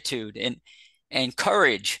gratitude and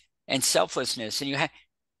courage and selflessness, and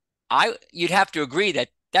you'd have to agree that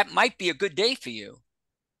that might be a good day for you.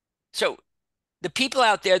 So the people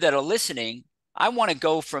out there that are listening, I want to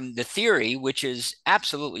go from the theory, which is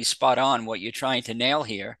absolutely spot on what you're trying to nail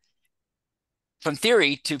here, from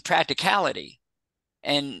theory to practicality.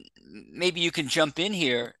 And maybe you can jump in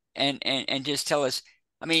here and just tell us.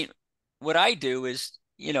 I mean, what I do is,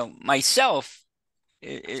 myself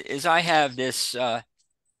is I have this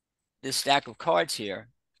stack of cards here,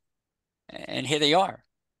 and here they are.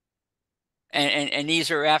 And these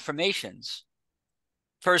are affirmations.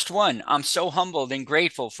 First one, I'm so humbled and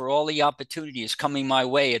grateful for all the opportunities coming my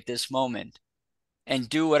way at this moment, and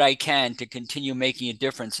do what I can to continue making a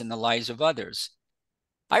difference in the lives of others.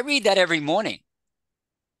 I read that every morning.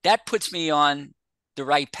 That puts me on the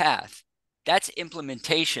right path. That's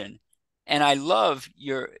implementation. And I love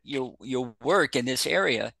your work in this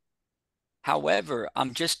area. However,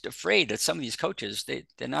 I'm just afraid that some of these coaches,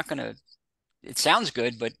 they're not going to, it sounds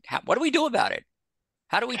good, but what do we do about it?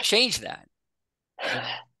 How do we change that?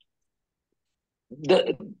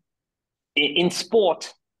 In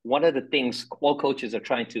sport, one of the things all coaches are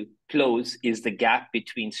trying to close is the gap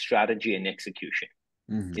between strategy and execution,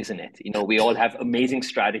 isn't it? We all have amazing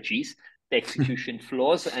strategies, the execution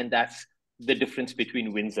flaws, and that's the difference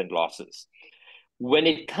between wins and losses. When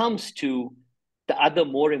it comes to the other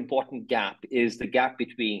more important gap is the gap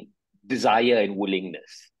between desire and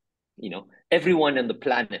willingness. Everyone on the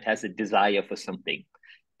planet has a desire for something,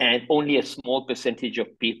 and only a small percentage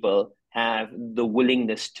of people have the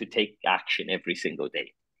willingness to take action every single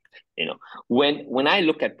day. When I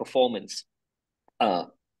look at performance,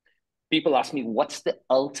 people ask me, what's the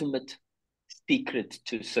ultimate secret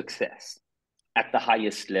to success at the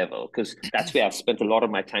highest level? Because that's where I've spent a lot of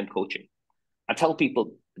my time coaching. I tell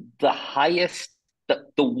people the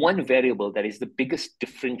one variable that is the biggest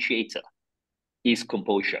differentiator is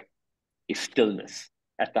composure, is stillness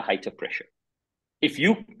at the height of pressure.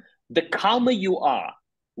 The calmer you are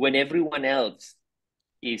when everyone else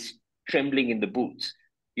is trembling in the boots,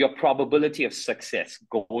 your probability of success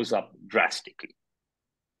goes up drastically.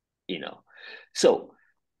 So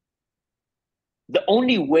the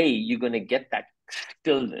only way you're going to get that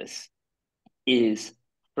stillness is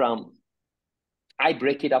I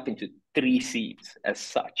break it up into 3 C's as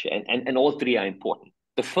such, and all 3 are important.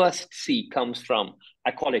 The first C comes from,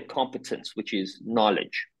 I call it competence, which is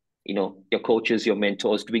knowledge. Your coaches, your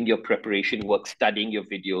mentors, doing your preparation work, studying your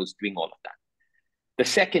videos, doing all of that. The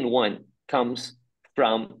second one comes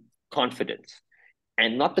from confidence,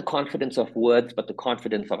 and not the confidence of words, but the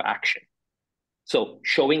confidence of action. So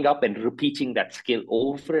showing up and repeating that skill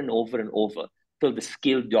over and over and over till the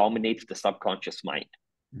skill dominates the subconscious mind.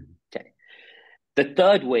 Okay. The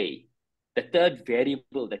third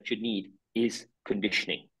variable that you need is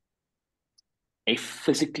conditioning. A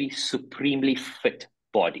physically supremely fit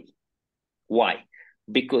body. Why?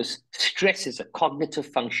 Because stress is a cognitive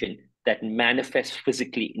function that manifests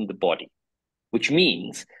physically in the body, which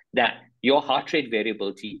means that your heart rate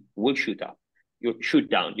variability will shoot up, shoot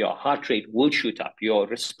down, your heart rate will shoot up, your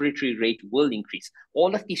respiratory rate will increase.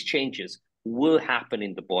 All of these changes will happen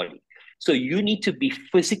in the body. So you need to be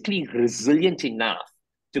physically resilient enough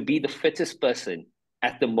to be the fittest person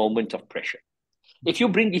at the moment of pressure. If you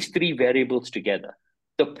bring these 3 variables together,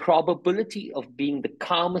 the probability of being the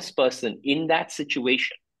calmest person in that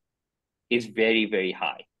situation is very, very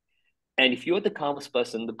high. And if you're the calmest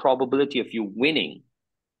person, the probability of you winning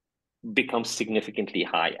becomes significantly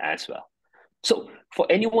high as well. So for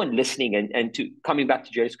anyone listening, and to coming back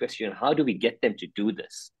to Jerry's question, how do we get them to do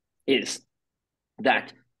this? Is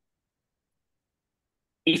that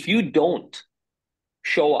if you don't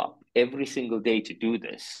show up every single day to do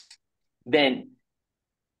this, then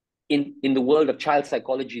in the world of child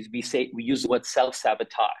psychology, we use the word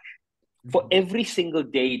self-sabotage. For every single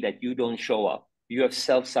day that you don't show up, you have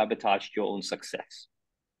self-sabotaged your own success.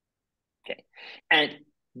 Okay. And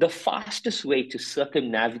the fastest way to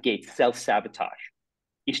circumnavigate self-sabotage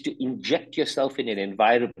is to inject yourself in an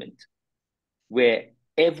environment where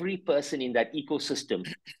every person in that ecosystem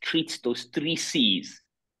treats those 3 C's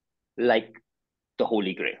like the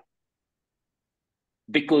Holy Grail.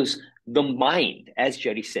 Because the mind, as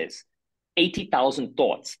Jerry says, 80,000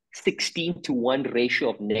 thoughts, 16-to-1 ratio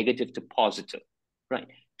of negative to positive, right?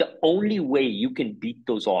 The only way you can beat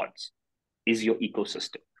those odds is your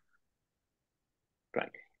ecosystem, right?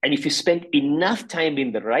 And if you spend enough time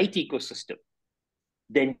in the right ecosystem,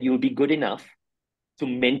 then you'll be good enough to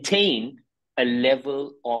maintain a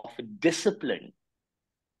level of discipline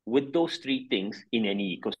with those three things in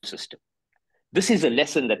any ecosystem. This is a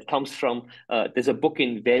lesson that comes from, there's a book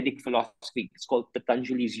in Vedic philosophy, it's called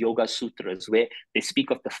Patanjali's Yoga Sutras, where they speak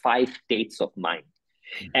of the 5 states of mind.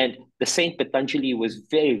 And the Saint Patanjali was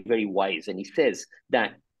very, very wise. And he says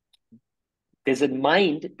that there's a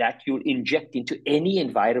mind that you'll inject into any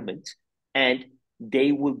environment and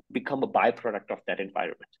they will become a byproduct of that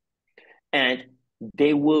environment. And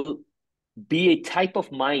they will be a type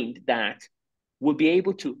of mind that will be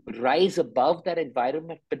able to rise above that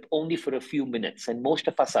environment, but only for a few minutes. And most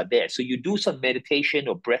of us are there. So you do some meditation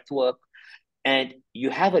or breath work, and you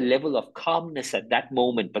have a level of calmness at that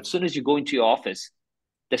moment. But as soon as you go into your office,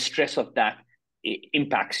 the stress of that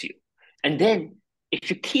impacts you. And then if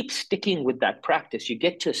you keep sticking with that practice, you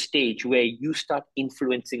get to a stage where you start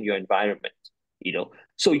influencing your environment, you know.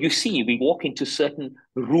 So you see, we walk into certain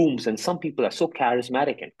rooms and some people are so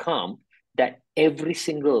charismatic and calm that every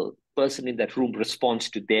single person in that room responds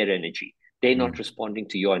to their energy. They're not responding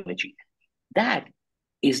to your energy. That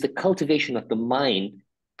is the cultivation of the mind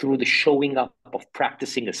through the showing up of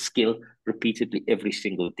practicing a skill repeatedly every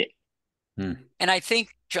single day. And I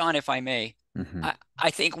think, John, if I may, I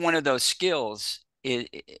think one of those skills is,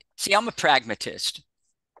 see, I'm a pragmatist,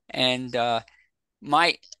 and I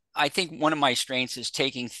think one of my strengths is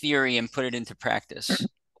taking theory and put it into practice.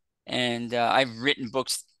 And I've written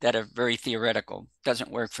books that are very theoretical. Doesn't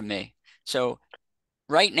work for me. So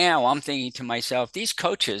right now I'm thinking to myself, these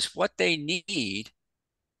coaches, what they need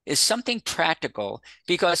is something practical,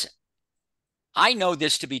 because I know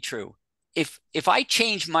this to be true. If I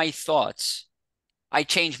change my thoughts, I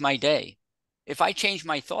change my day. If I change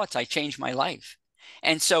my thoughts, I change my life.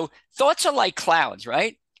 And so thoughts are like clouds,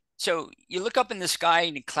 right? So you look up in the sky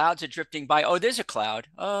and the clouds are drifting by. Oh, there's a cloud.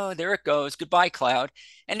 Oh, there it goes. Goodbye, cloud.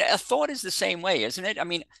 And a thought is the same way, isn't it? I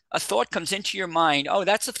mean, a thought comes into your mind. Oh,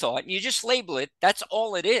 that's a thought. And you just label it. That's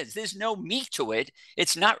all it is. There's no meat to it.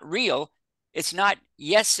 It's not real. It's not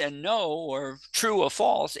yes and no or true or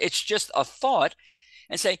false. It's just a thought.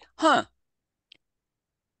 And say, huh,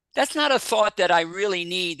 that's not a thought that I really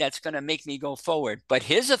need that's going to make me go forward. But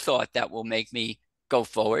here's a thought that will make me go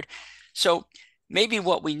forward. So maybe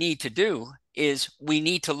what we need to do is we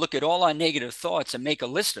need to look at all our negative thoughts and make a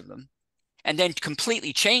list of them and then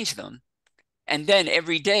completely change them. And then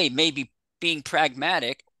every day, maybe being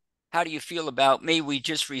pragmatic, how do you feel about maybe we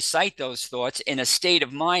just recite those thoughts in a state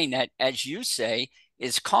of mind that, as you say,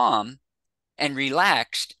 is calm and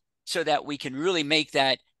relaxed, so that we can really make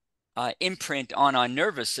that imprint on our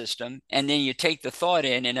nervous system. And then you take the thought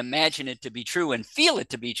in and imagine it to be true and feel it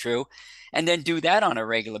to be true, and then do that on a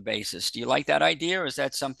regular basis. Do you like that idea, or is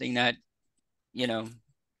that something that, you know,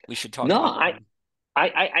 we should talk No, about?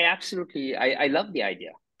 I absolutely, I love the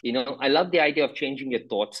idea. You know, I love the idea of changing your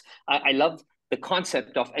thoughts. I love the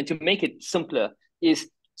concept of, and to make it simpler is,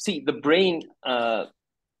 see, the brain,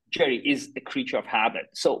 Jerry, is a creature of habit.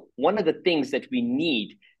 So one of the things that we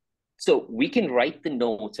need, so we can write the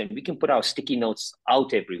notes and we can put our sticky notes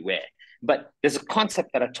out everywhere. But there's a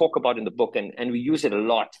concept that I talk about in the book, and we use it a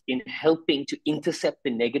lot in helping to intercept the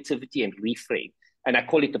negativity and reframe. And I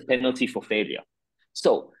call it the penalty for failure.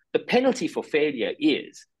 So the penalty for failure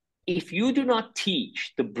is, if you do not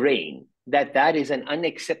teach the brain that that is an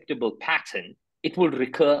unacceptable pattern, it will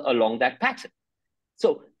recur along that pattern.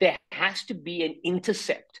 So there has to be an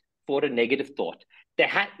intercept for a negative thought.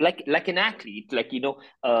 Like an athlete, like,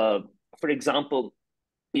 for example,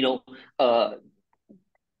 we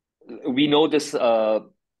know this.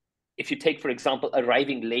 If you take, for example,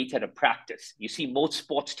 arriving late at a practice, you see most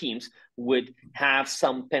sports teams would have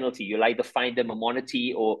some penalty. You'll either find them a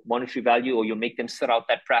monetary value, or you'll make them sit out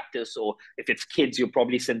that practice. Or if it's kids, you'll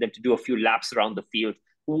probably send them to do a few laps around the field.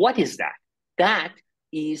 What is that? That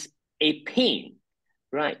is a pain,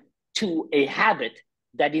 right, to a habit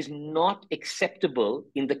that is not acceptable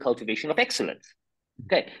in the cultivation of excellence.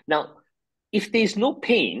 Okay. Now, if there's no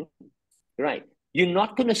pain, right, you're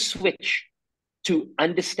not going to switch to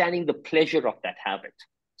understanding the pleasure of that habit.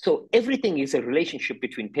 So everything is a relationship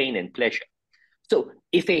between pain and pleasure. So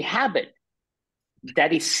if a habit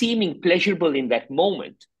that is seeming pleasurable in that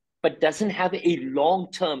moment, but doesn't have a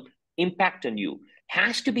long-term impact on you,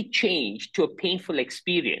 has to be changed to a painful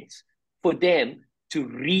experience for them to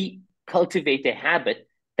recultivate a habit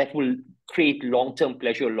that will create long-term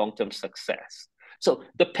pleasure, long-term success. So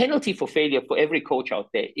the penalty for failure for every coach out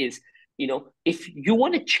there is, if you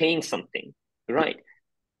want to change something, right,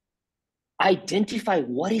 identify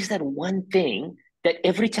what is that one thing that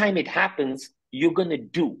every time it happens, you're going to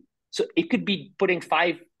do. So it could be putting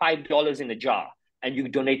 $5 in a jar and you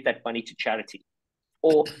donate that money to charity.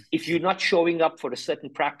 Or if you're not showing up for a certain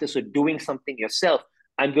practice or doing something yourself,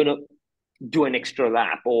 I'm going to do an extra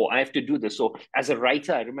lap, or I have to do this. So as a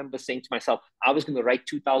writer, I remember saying to myself, I was going to write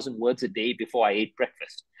 2,000 words a day before I ate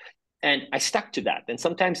breakfast. And I stuck to that. And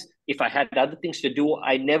sometimes if I had other things to do,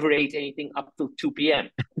 I never ate anything up till 2 p.m.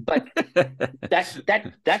 But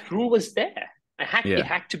that rule was there. It Yeah.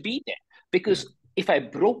 had to be there. Yeah. Because if I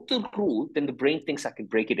broke the rule, then the brain thinks I can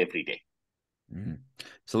break it every day. Mhm.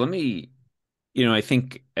 So let me, I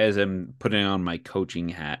think as I'm putting on my coaching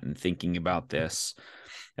hat and thinking about this,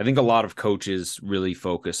 I think a lot of coaches really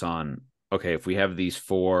focus on, okay, if we have these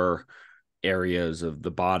four areas of the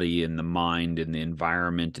body and the mind and the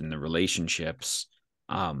environment and the relationships,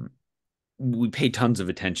 we pay tons of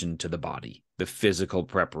attention to the body, the physical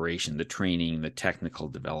preparation, the training, the technical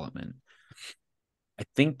development. I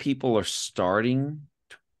think people are starting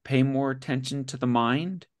to pay more attention to the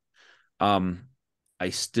mind. Um, I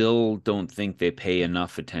still don't think they pay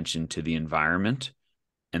enough attention to the environment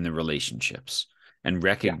and the relationships and Yeah.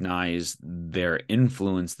 recognize their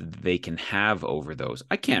influence that they can have over those.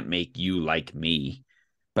 I can't make you like me,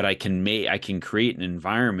 but I can create an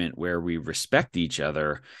environment where we respect each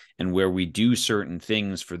other and where we do certain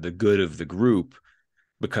things for the good of the group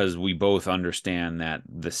because we both understand that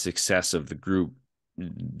the success of the group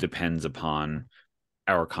depends upon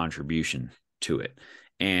our contribution to it.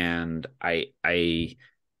 And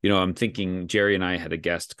I'm thinking Jerry and I had a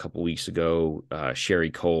guest a couple weeks ago,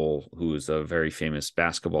 Sherry Cole, who is a very famous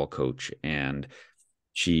basketball coach, and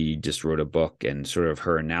she just wrote a book. And sort of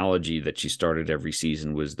her analogy that she started every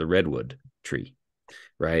season was the redwood tree,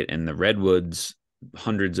 right? And the redwoods,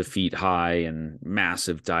 hundreds of feet high and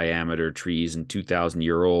massive diameter trees, and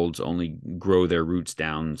 2,000-year-olds only grow their roots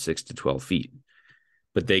down 6 to 12 feet,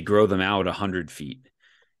 but they grow them out 100 feet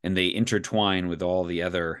and they intertwine with all the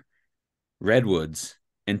other redwoods,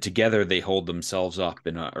 and together they hold themselves up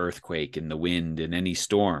in an earthquake, in the wind, in any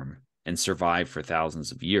storm, and survive for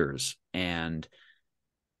thousands of years. And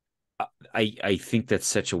I think that's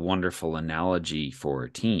such a wonderful analogy for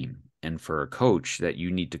a team and for a coach, that you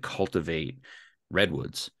need to cultivate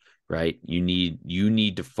redwoods, right? You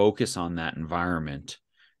need to focus on that environment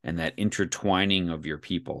and that intertwining of your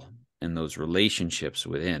people and those relationships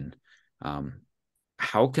within. Um,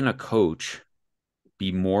 how can a coach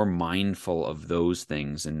be more mindful of those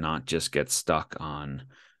things and not just get stuck on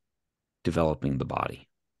developing the body?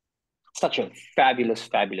 Such a fabulous,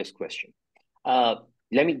 fabulous question. Uh,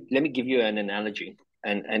 let me give you an analogy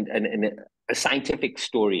and a scientific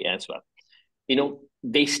story as well.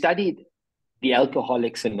 They studied the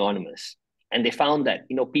Alcoholics Anonymous, and they found that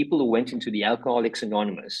people who went into the Alcoholics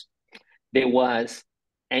Anonymous, there was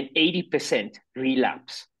an 80%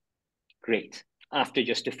 relapse rate after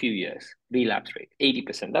just a few years. Relapse rate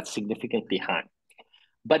 80%. That's significantly high.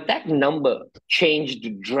 But that number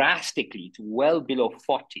changed drastically to well below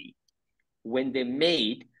 40 when they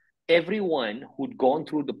made everyone who'd gone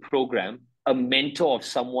through the program a mentor of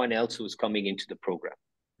someone else who was coming into the program.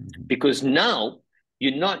 Mm-hmm. Because now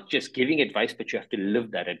you're not just giving advice, but you have to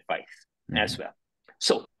live that advice as well.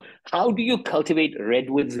 So, how do you cultivate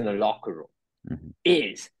redwoods in a locker room? Mm-hmm.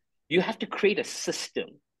 Is you have to create a system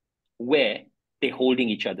where they're holding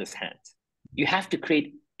each other's hands. You have to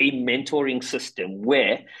create a mentoring system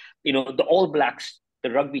where, the All Blacks, the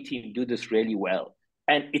rugby team, do this really well.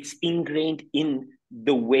 And it's ingrained in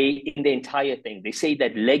in the entire thing. They say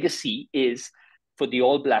that legacy is, for the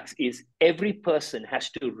All Blacks, is every person has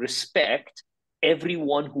to respect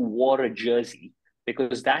everyone who wore a jersey,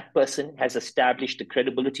 because that person has established the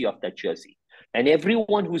credibility of that jersey. And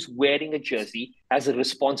everyone who's wearing a jersey has a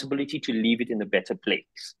responsibility to leave it in a better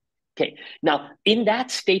place. Okay. Now, in that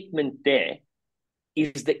statement, there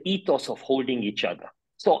is the ethos of holding each other.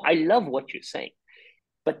 So I love what you're saying.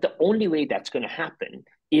 But the only way that's going to happen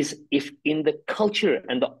is if, in the culture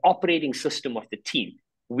and the operating system of the team,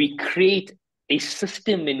 we create a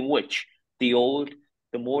system in which the old,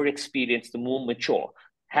 the more experienced, the more mature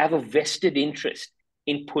have a vested interest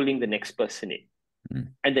in pulling the next person in.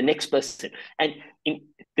 And the next person. And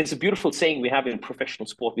there's a beautiful saying we have in professional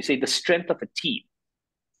sport. We say the strength of a team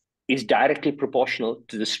is directly proportional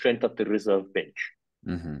to the strength of the reserve bench.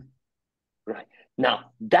 Mm-hmm. Right.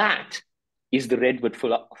 Now, that is the Redwood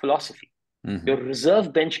philosophy. Mm-hmm. Your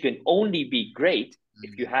reserve bench can only be great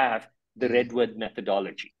if you have the Redwood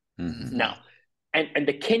methodology. Mm-hmm. Now, and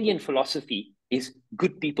the Kenyan philosophy is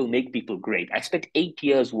good people make people great. I spent 8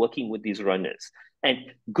 years working with these runners, and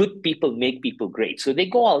good people make people great. So they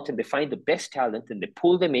go out and they find the best talent and they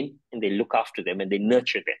pull them in and they look after them and they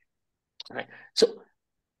nurture them. Right. So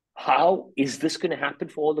how is this going to happen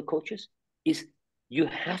for all the coaches? Is you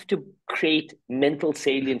have to create mental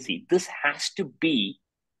saliency. This has to be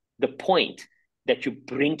the point that you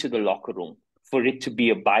bring to the locker room for it to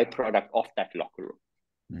be a byproduct of that locker room.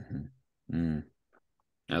 Mm-hmm. Mm.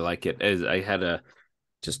 I like it. As I had a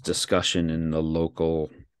just discussion in the local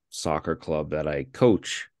soccer club that I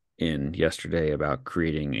coach in yesterday about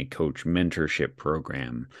creating a coach mentorship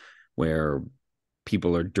program where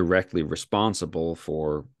people are directly responsible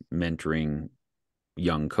for mentoring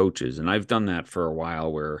young coaches. And I've done that for a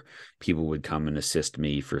while where people would come and assist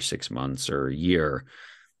me for 6 months or a year.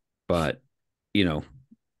 But, you know,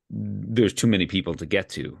 there's too many people to get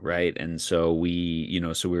to, right? And so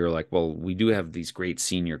so we were like, well, we do have these great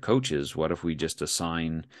senior coaches. What if we just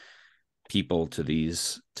assign people to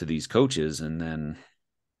these coaches, and then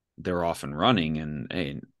they're off and running,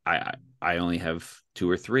 and I only have two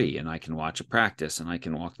or three, and I can watch a practice and I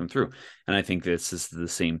can walk them through. And I think this is the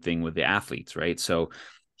same thing with the athletes, right? So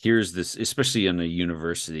here's this, especially on a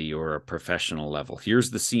university or a professional level,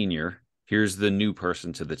 here's the senior, here's the new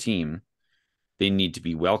person to the team. They need to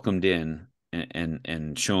be welcomed in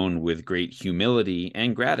and shown with great humility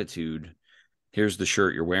and gratitude. Here's the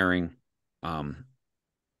shirt you're wearing.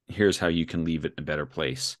 Here's how you can leave it in a better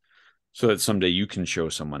place, so that someday you can show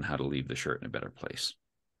someone how to leave the shirt in a better place.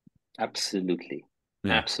 Absolutely.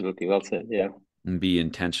 Yeah. Absolutely. Well said. Yeah. And be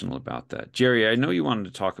intentional about that. Jerry, I know you wanted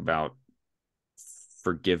to talk about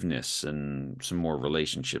forgiveness and some more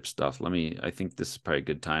relationship stuff. I think this is probably a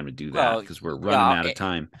good time to do that Well, because we're running yeah, out of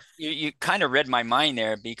time. you kind of read my mind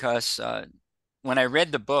there because when I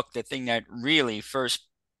read the book, the thing that really first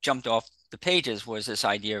jumped off the pages was this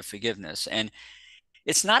idea of forgiveness. And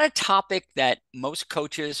it's not a topic that most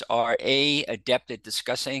coaches are A, adept at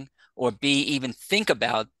discussing, or B, even think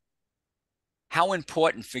about how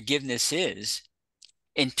important forgiveness is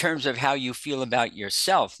in terms of how you feel about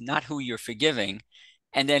yourself, not who you're forgiving.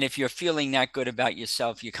 And then if you're feeling that good about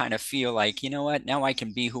yourself, you kind of feel like, you know what, now I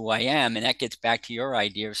can be who I am. And that gets back to your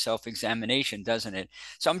idea of self-examination, doesn't it?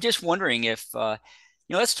 So I'm just wondering if,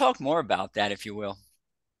 let's talk more about that, if you will.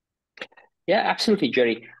 Yeah, absolutely,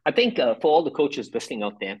 Jerry. I think for all the coaches listening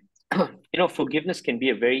out there, forgiveness can be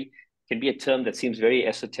a term that seems very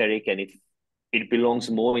esoteric, and it belongs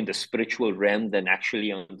more in the spiritual realm than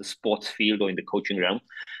actually on the sports field or in the coaching realm.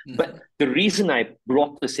 But the reason I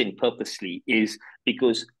brought this in purposely is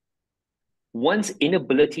because one's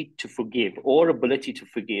inability to forgive or ability to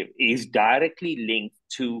forgive is directly linked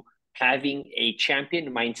to having a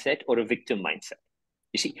champion mindset or a victim mindset.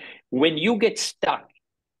 You see, when you get stuck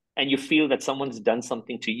and you feel that someone's done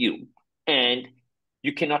something to you and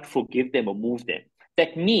you cannot forgive them or move them,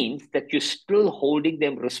 that means that you're still holding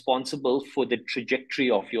them responsible for the trajectory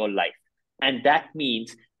of your life. And that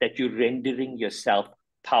means that you're rendering yourself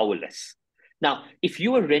powerless. Now, if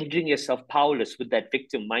you are rendering yourself powerless with that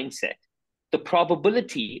victim mindset, the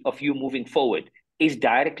probability of you moving forward is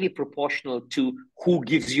directly proportional to who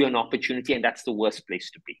gives you an opportunity, and that's the worst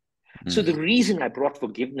place to be. So the reason I brought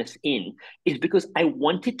forgiveness in is because I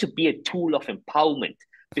want it to be a tool of empowerment,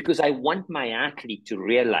 because I want my athlete to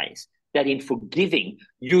realize that in forgiving,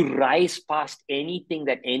 you rise past anything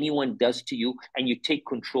that anyone does to you and you take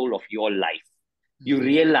control of your life. You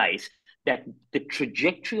realize that the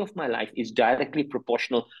trajectory of my life is directly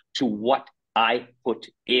proportional to what I put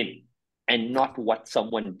in and not what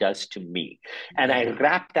someone does to me. And I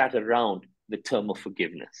wrap that around the term of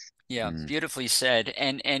forgiveness. Yeah, beautifully said.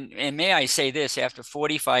 And may I say this, after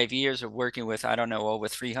 45 years of working with, I don't know, over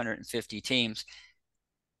 350 teams,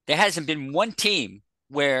 there hasn't been one team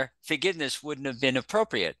where forgiveness wouldn't have been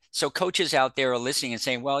appropriate. So coaches out there are listening and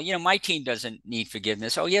saying, well, my team doesn't need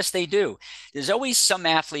forgiveness. Oh, yes, they do. There's always some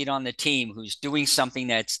athlete on the team who's doing something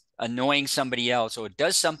that's annoying somebody else or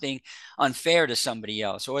does something unfair to somebody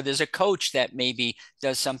else. Or there's a coach that maybe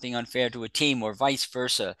does something unfair to a team or vice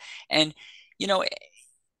versa. And,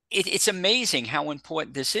 it's amazing how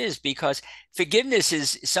important this is because forgiveness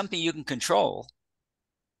is something you can control.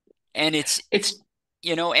 And It's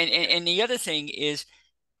and the other thing is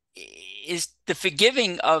the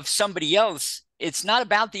forgiving of somebody else. It's not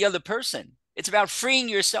about the other person. It's about freeing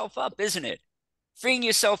yourself up, isn't it? Freeing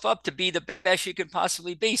yourself up to be the best you could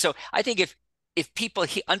possibly be. So I think if people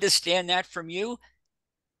understand that from you,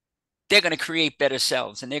 they're going to create better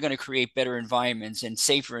selves and they're going to create better environments and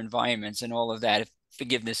safer environments and all of that if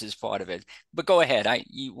forgiveness is part of it. But go ahead.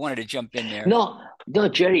 You wanted to jump in there. no,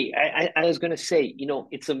 Jerry. I was going to say,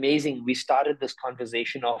 it's amazing. We started this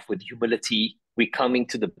conversation off with humility. We're coming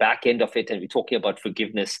to the back end of it, and we're talking about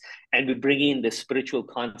forgiveness, and we're bringing in the spiritual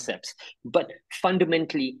concepts. But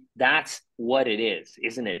fundamentally, that's what it is,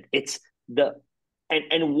 isn't it? It's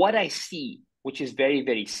and what I see which is very,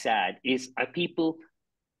 very sad, is are people,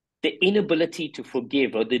 the inability to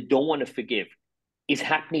forgive, or they don't want to forgive, is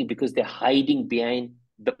happening because they're hiding behind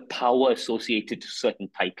the power associated to certain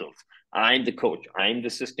titles. I'm the coach, I'm the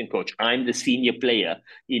assistant coach, I'm the senior player,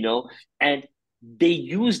 and they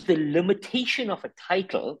use the limitation of a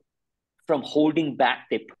title from holding back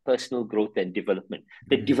their personal growth and development,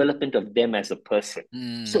 the development of them as a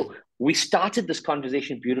person. So we started this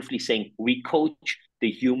conversation beautifully saying we coach the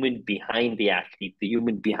human behind the athlete, the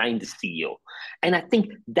human behind the CEO. And I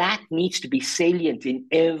think that needs to be salient in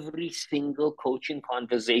every single coaching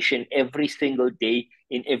conversation, every single day,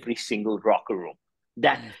 in every single locker room.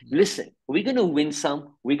 That, listen, we're going to win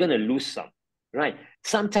some, we're going to lose some, right?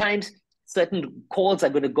 Sometimes certain calls are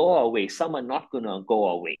going to go our way, some are not going to go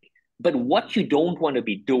our way. But what you don't want to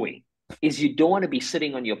be doing is you don't want to be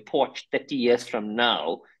sitting on your porch 30 years from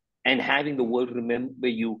now and having the world remember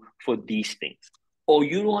you for these things. Or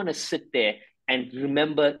you don't want to sit there and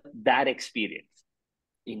remember that experience.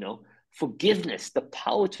 Forgiveness, the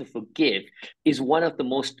power to forgive, is one of the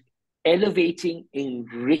most elevating,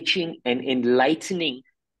 enriching, and enlightening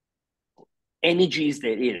energies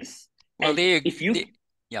there is. Well, And if you,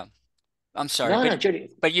 yeah, I'm sorry, no, no, Jerry,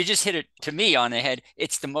 but you just hit it to me on the head.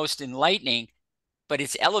 It's the most enlightening, but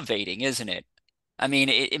it's elevating, isn't it? I mean,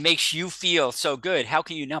 it makes you feel so good. How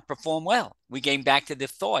can you not perform well? We came back to the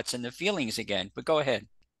thoughts and the feelings again, but go ahead.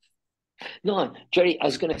 No, Jerry, I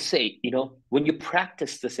was going to say, when you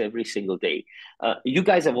practice this every single day, you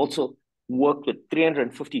guys have also worked with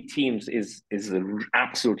 350 teams is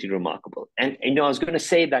absolutely remarkable. And, I was going to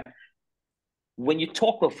say that when you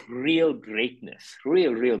talk of real greatness,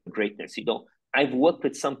 real greatness, I've worked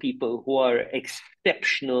with some people who are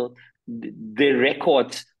exceptional. Their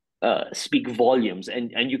records speak volumes,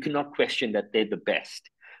 and you cannot question that they're the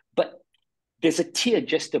best. But there's a tier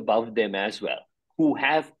just above them as well, who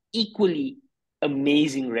have equally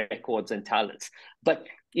amazing records and talents. But,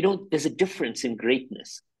 there's a difference in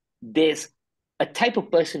greatness. There's a type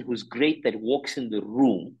of person who's great that walks in the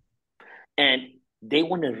room and they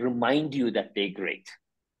want to remind you that they're great,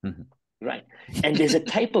 right? And there's a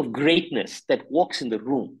type of greatness that walks in the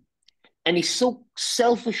room and is so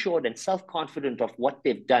self-assured and self-confident of what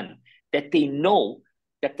they've done that they know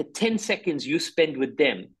that the 10 seconds you spend with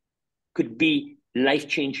them could be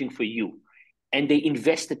life-changing for you. And they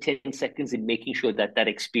invest the 10 seconds in making sure that that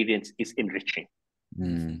experience is enriching.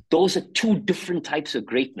 Those are two different types of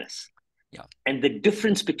greatness. Yeah. And the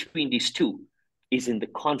difference between these two is in the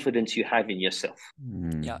confidence you have in yourself.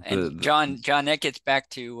 Yeah. And John, that gets back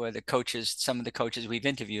to the coaches, some of the coaches we've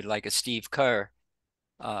interviewed, like a Steve Kerr,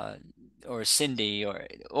 or Cindy, or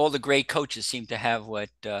all the great coaches seem to have what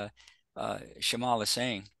Shayamal is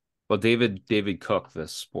saying. Well, David Cook, the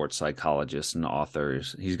sports psychologist and author,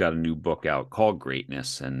 he's got a new book out called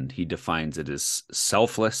Greatness, and he defines it as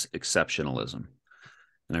selfless exceptionalism.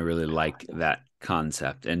 And I really like that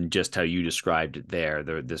concept and just how you described it there.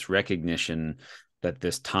 This recognition that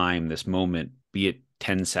this time, this moment, be it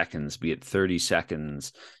 10 seconds, be it 30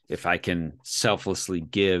 seconds, if I can selflessly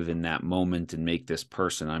give in that moment and make this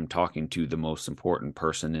person I'm talking to the most important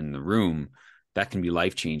person in the room, that can be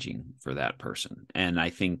life-changing for that person. And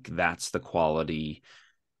I think that's the quality.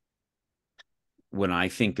 When I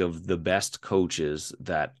think of the best coaches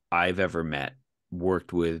that I've ever met,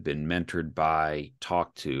 worked with, been mentored by,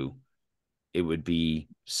 talked to, it would be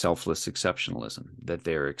selfless exceptionalism, that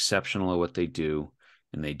they're exceptional at what they do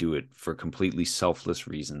and they do it for completely selfless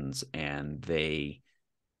reasons. And they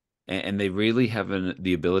really have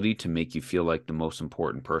the ability to make you feel like the most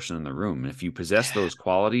important person in the room. And if you possess those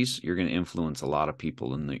qualities, you're going to influence a lot of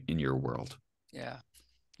people in your world. Yeah.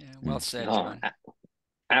 Yeah. Well said, John.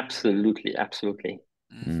 Absolutely.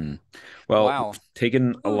 Well, wow.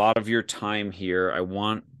 taking a lot of your time here, I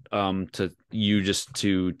want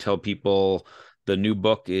to tell people the new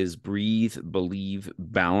book is Breathe, Believe,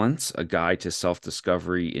 Balance, a guide to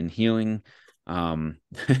self-discovery and healing.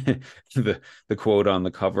 The quote on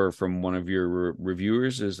the cover from one of your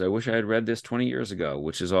reviewers is, "I wish I had read this 20 years ago,"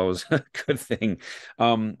 which is always a good thing.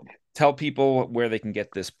 Tell people where they can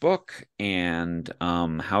get this book and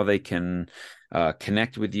how they can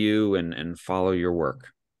connect with you and follow your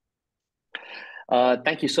work.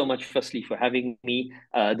 Thank you so much, firstly, for having me.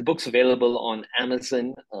 The book's available on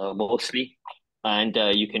Amazon mostly, and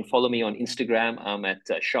you can follow me on Instagram. I'm at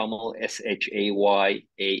Shayamal,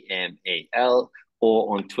 Shayamal,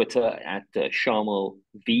 or on Twitter at Shayamal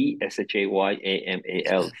V,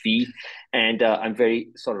 Shayamalv. And I'm very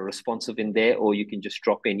sort of responsive in there, or you can just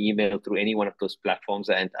drop an email through any one of those platforms,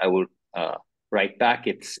 and I will write back.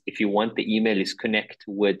 If you want, the email is connect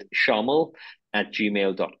with Shayamal at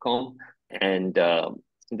gmail.com. And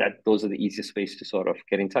that those are the easiest ways to sort of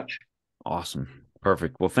get in touch. Awesome.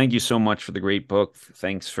 Perfect. Well, thank you so much for the great book.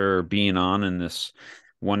 Thanks for being on in this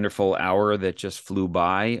wonderful hour that just flew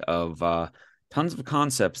by of tons of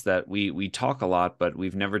concepts that we talk a lot, but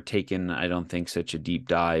we've never taken, I don't think, such a deep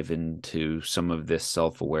dive into some of this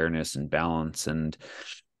self-awareness and balance. And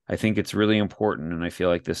I think it's really important. And I feel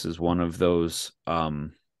like this is one of those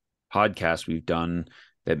podcasts we've done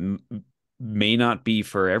that may not be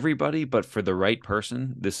for everybody, but for the right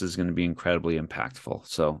person, this is going to be incredibly impactful.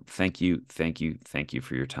 So thank you, thank you, thank you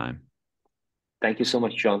for your time. Thank you so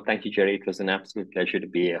much, John. Thank you, Jerry. It was an absolute pleasure to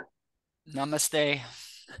be here. Namaste.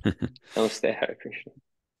 Namaste, Hare Krishna.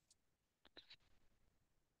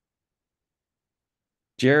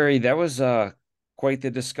 Jerry, that was quite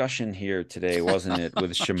the discussion here today, wasn't it,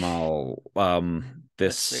 with Shamal?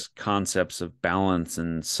 That's it. This concepts of balance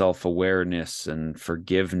and self-awareness and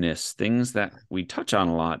forgiveness, things that we touch on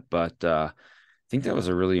a lot, but I think that Yeah. was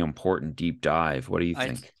a really important deep dive. What do you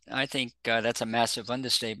think? I think that's a massive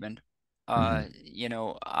understatement. Hmm.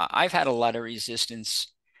 I've had a lot of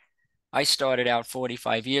resistance. I started out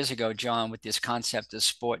 45 years ago, John, with this concept of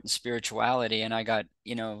sport and spirituality, and I got,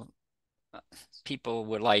 people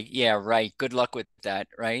were like, "Yeah, right. Good luck with that,"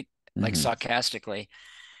 right? Like Hmm. sarcastically.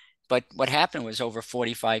 But what happened was over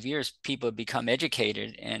 45 years, people have become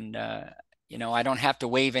educated, and I don't have to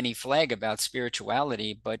wave any flag about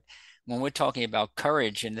spirituality, but when we're talking about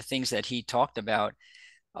courage and the things that he talked about,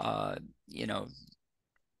 uh, you know,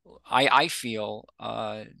 I feel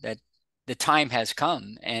that the time has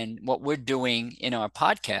come, and what we're doing in our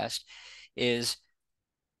podcast is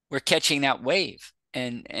we're catching that wave,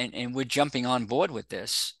 and we're jumping on board with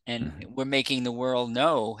this, and Hmm. we're making the world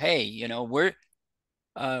know, hey,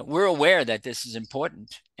 we're aware that this is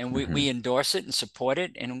important, and we Hmm. endorse it and support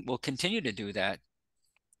it, and we'll continue to do that.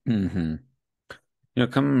 Hmm.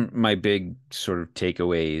 Come my big sort of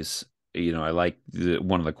takeaways. I like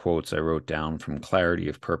one of the quotes I wrote down: from clarity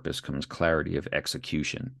of purpose comes clarity of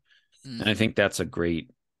execution. And I Mm-hmm. think that's a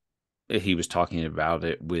great, he was talking about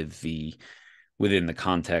it within the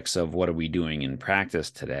context of what are we doing in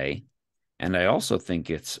practice today. And I also think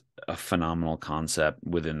it's a phenomenal concept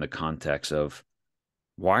within the context of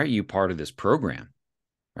why are you part of this program,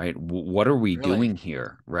 right? What are we Really? doing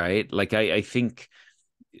here, right? Like I think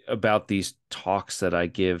about these talks that I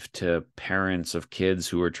give to parents of kids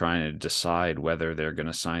who are trying to decide whether they're going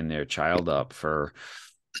to sign their child up for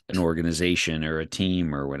an organization or a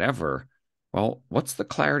team or whatever. Well, what's the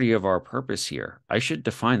clarity of our purpose here? I should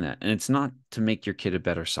define that. And it's not to make your kid a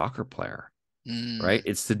better soccer player, right? Mm.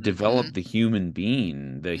 It's to Mm-hmm. develop the human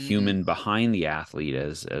being, the human Mm. behind the athlete,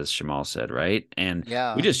 as Shamal said, right? And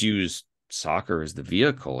we Yeah. just use soccer as the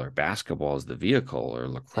vehicle, or basketball as the vehicle, or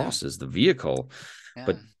Yeah. lacrosse as the vehicle. Yeah.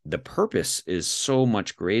 But the purpose is so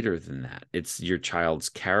much greater than that. It's your child's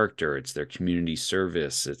character, it's their community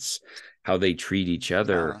service, it's how they treat each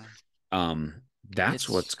other. Yeah. Um, that's It's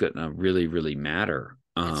what's gonna really, really matter.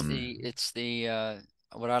 it's the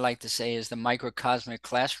what I like to say is the microcosmic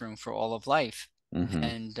classroom for all of life. Mhm,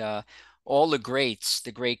 And all the greats,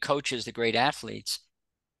 the great coaches, the great athletes,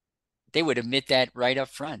 they would admit that right up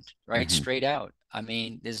front, right mhm, straight out. I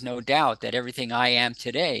mean, there's no doubt that everything I am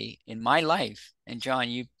today in my life, and John,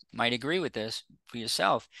 you might agree with this for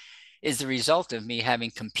yourself, is the result of me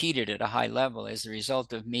having competed at a high level, is the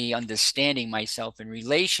result of me understanding myself in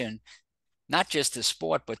relation, not just to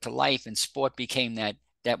sport, but to life. And sport became that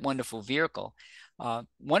wonderful vehicle.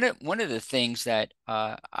 One of the things that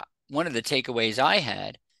one of the takeaways I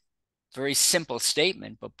had, very simple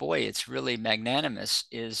statement, but boy, it's really magnanimous,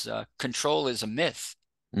 is control is a myth.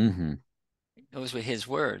 mhm, Those were his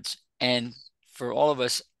words. And for all of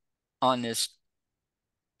us on this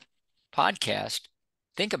podcast,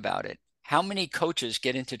 think about it. How many coaches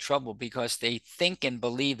get into trouble because they think and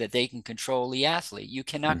believe that they can control the athlete? You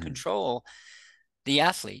cannot mhm, control the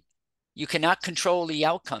athlete. You cannot control the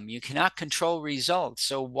outcome. You cannot control results.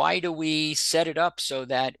 So why do we set it up so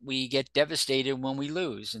that we get devastated when we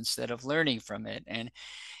lose instead of learning from it?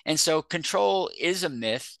 And so control is a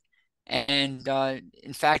myth. And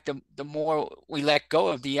in fact, the more we let go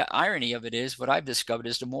of, the irony of it is, what I've discovered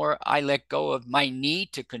is the more I let go of my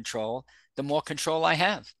need to control, the more control I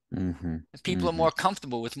have. mhm, People are mhm, more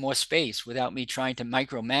comfortable with more space without me trying to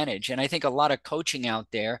micromanage. And I think a lot of coaching out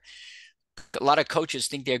there, a lot of coaches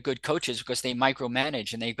think they're good coaches because they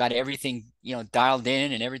micromanage and they've got everything, dialed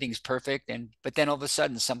in and everything's perfect. And but then all of a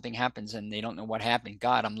sudden something happens and they don't know what happened.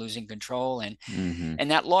 God, I'm losing control. And mhm, and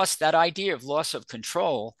that idea of loss of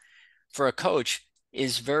control for a coach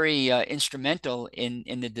is very instrumental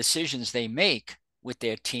in the decisions they make with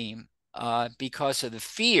their team, because of the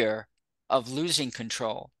fear of losing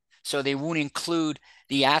control. So they won't include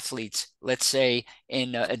the athletes, let's say,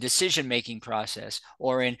 in a decision-making process,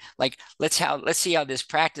 or in like, let's see how this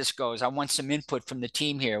practice goes. I want some input from the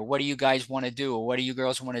team here. What do you guys want to do? Or what do you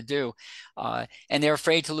girls want to do? And they're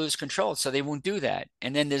afraid to lose control, so they won't do that.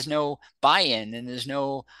 And then there's no buy-in and there's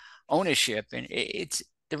no ownership. And it's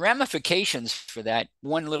the ramifications for that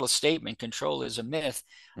one little statement, control is a myth,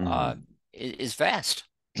 Mm-hmm. is vast.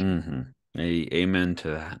 Mm-hmm. Amen to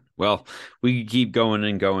that. Well, we could keep going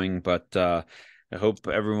and going, but I hope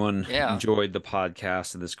everyone Yeah. enjoyed the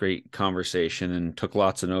podcast and this great conversation and took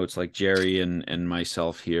lots of notes like Jerry and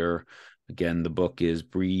myself here. Again, the book is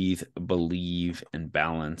Breathe, Believe, and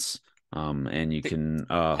Balance. And you can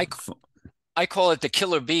I, I call it the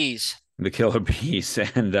killer bees. the killer bees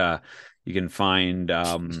and you can find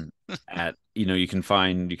at you can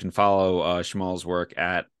follow Shamal's work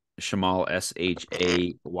at Shamal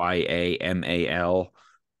Shayamal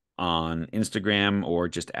on Instagram, or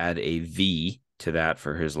just add a V to that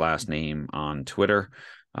for his last name on Twitter.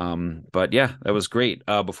 But yeah, that was great.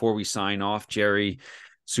 Before we sign off, Jerry,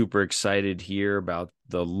 super excited here about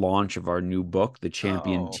the launch of our new book, The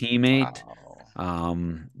Champion Oh, Teammate. wow.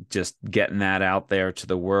 Just getting that out there to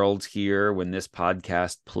the world here when this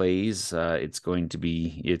podcast plays. It's going to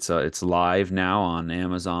be it's live now on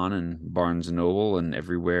Amazon and Barnes and Noble and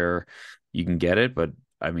everywhere you can get it. But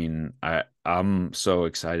I mean, I'm so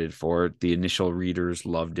excited for it. The initial readers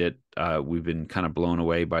loved it. We've been kind of blown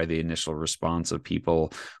away by the initial response of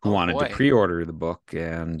people who Oh wanted to boy. pre-order the book,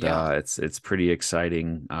 and Yeah. it's pretty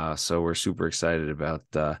exciting. So we're super excited about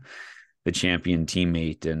the champion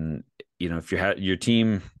teammate. And if you have your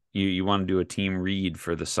team, you want to do a team read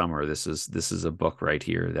for the summer, this is a book right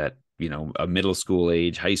here that a middle school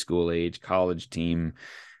age, high school age, college team.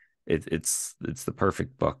 It's the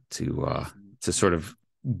perfect book to sort of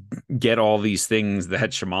get all these things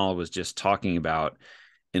that Shamal was just talking about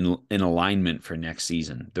in alignment for next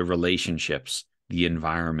season. The relationships, the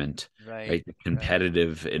environment, Right. right? The Right.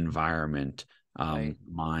 competitive environment, Right.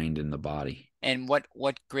 mind and the body. And what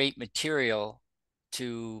great material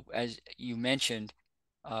to, as you mentioned,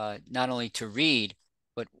 not only to read,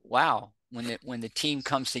 but wow, when the team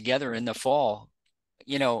comes together in the fall,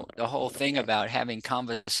 the whole thing about having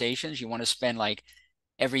conversations, you want to spend like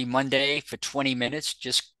every Monday for 20 minutes,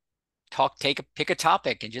 just pick a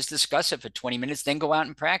topic and just discuss it for 20 minutes, then go out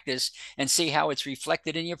and practice and see how it's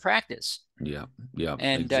reflected in your practice. Yeah, yeah,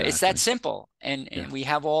 And it's that exactly. simple. Yeah. And we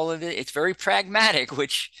have all of it. It's very pragmatic,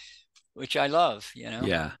 which I love, Yeah,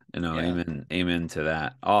 Yeah. amen to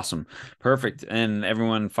that. Awesome. Perfect. And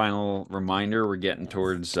everyone, final reminder, we're getting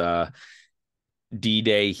towards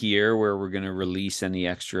D-Day here, where we're going to release any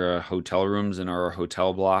extra hotel rooms in our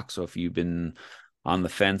hotel block. So if you've been on the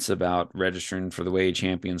fence about registering for the Way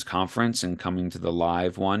Champions Conference and coming to the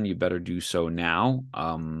live one, you better do so now.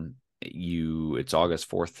 It's August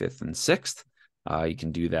 4th, 5th, and 6th. You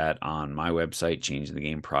can do that on my website,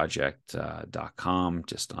 changingthegameproject.com,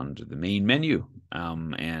 just under the main menu,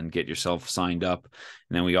 and get yourself signed up.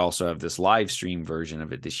 And then we also have this live stream version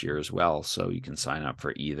of it this year as well. So you can sign up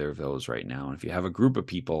for either of those right now. And if you have a group of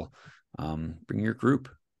people, bring your group,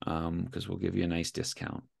 because we'll give you a nice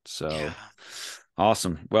discount. Yeah. So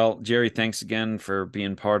awesome. Well, Jerry, thanks again for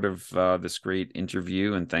being part of this great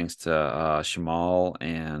interview. And thanks to Shamal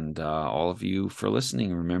and all of you for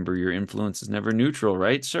listening. Remember, your influence is never neutral,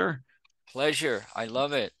 right, sir? Pleasure. I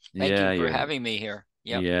love it. Thank Yeah, you for having me here.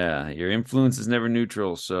 Yep. your influence is never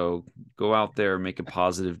neutral. So go out there, make a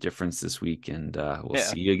positive difference this week, and we'll Yeah.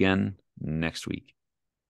 see you again next week.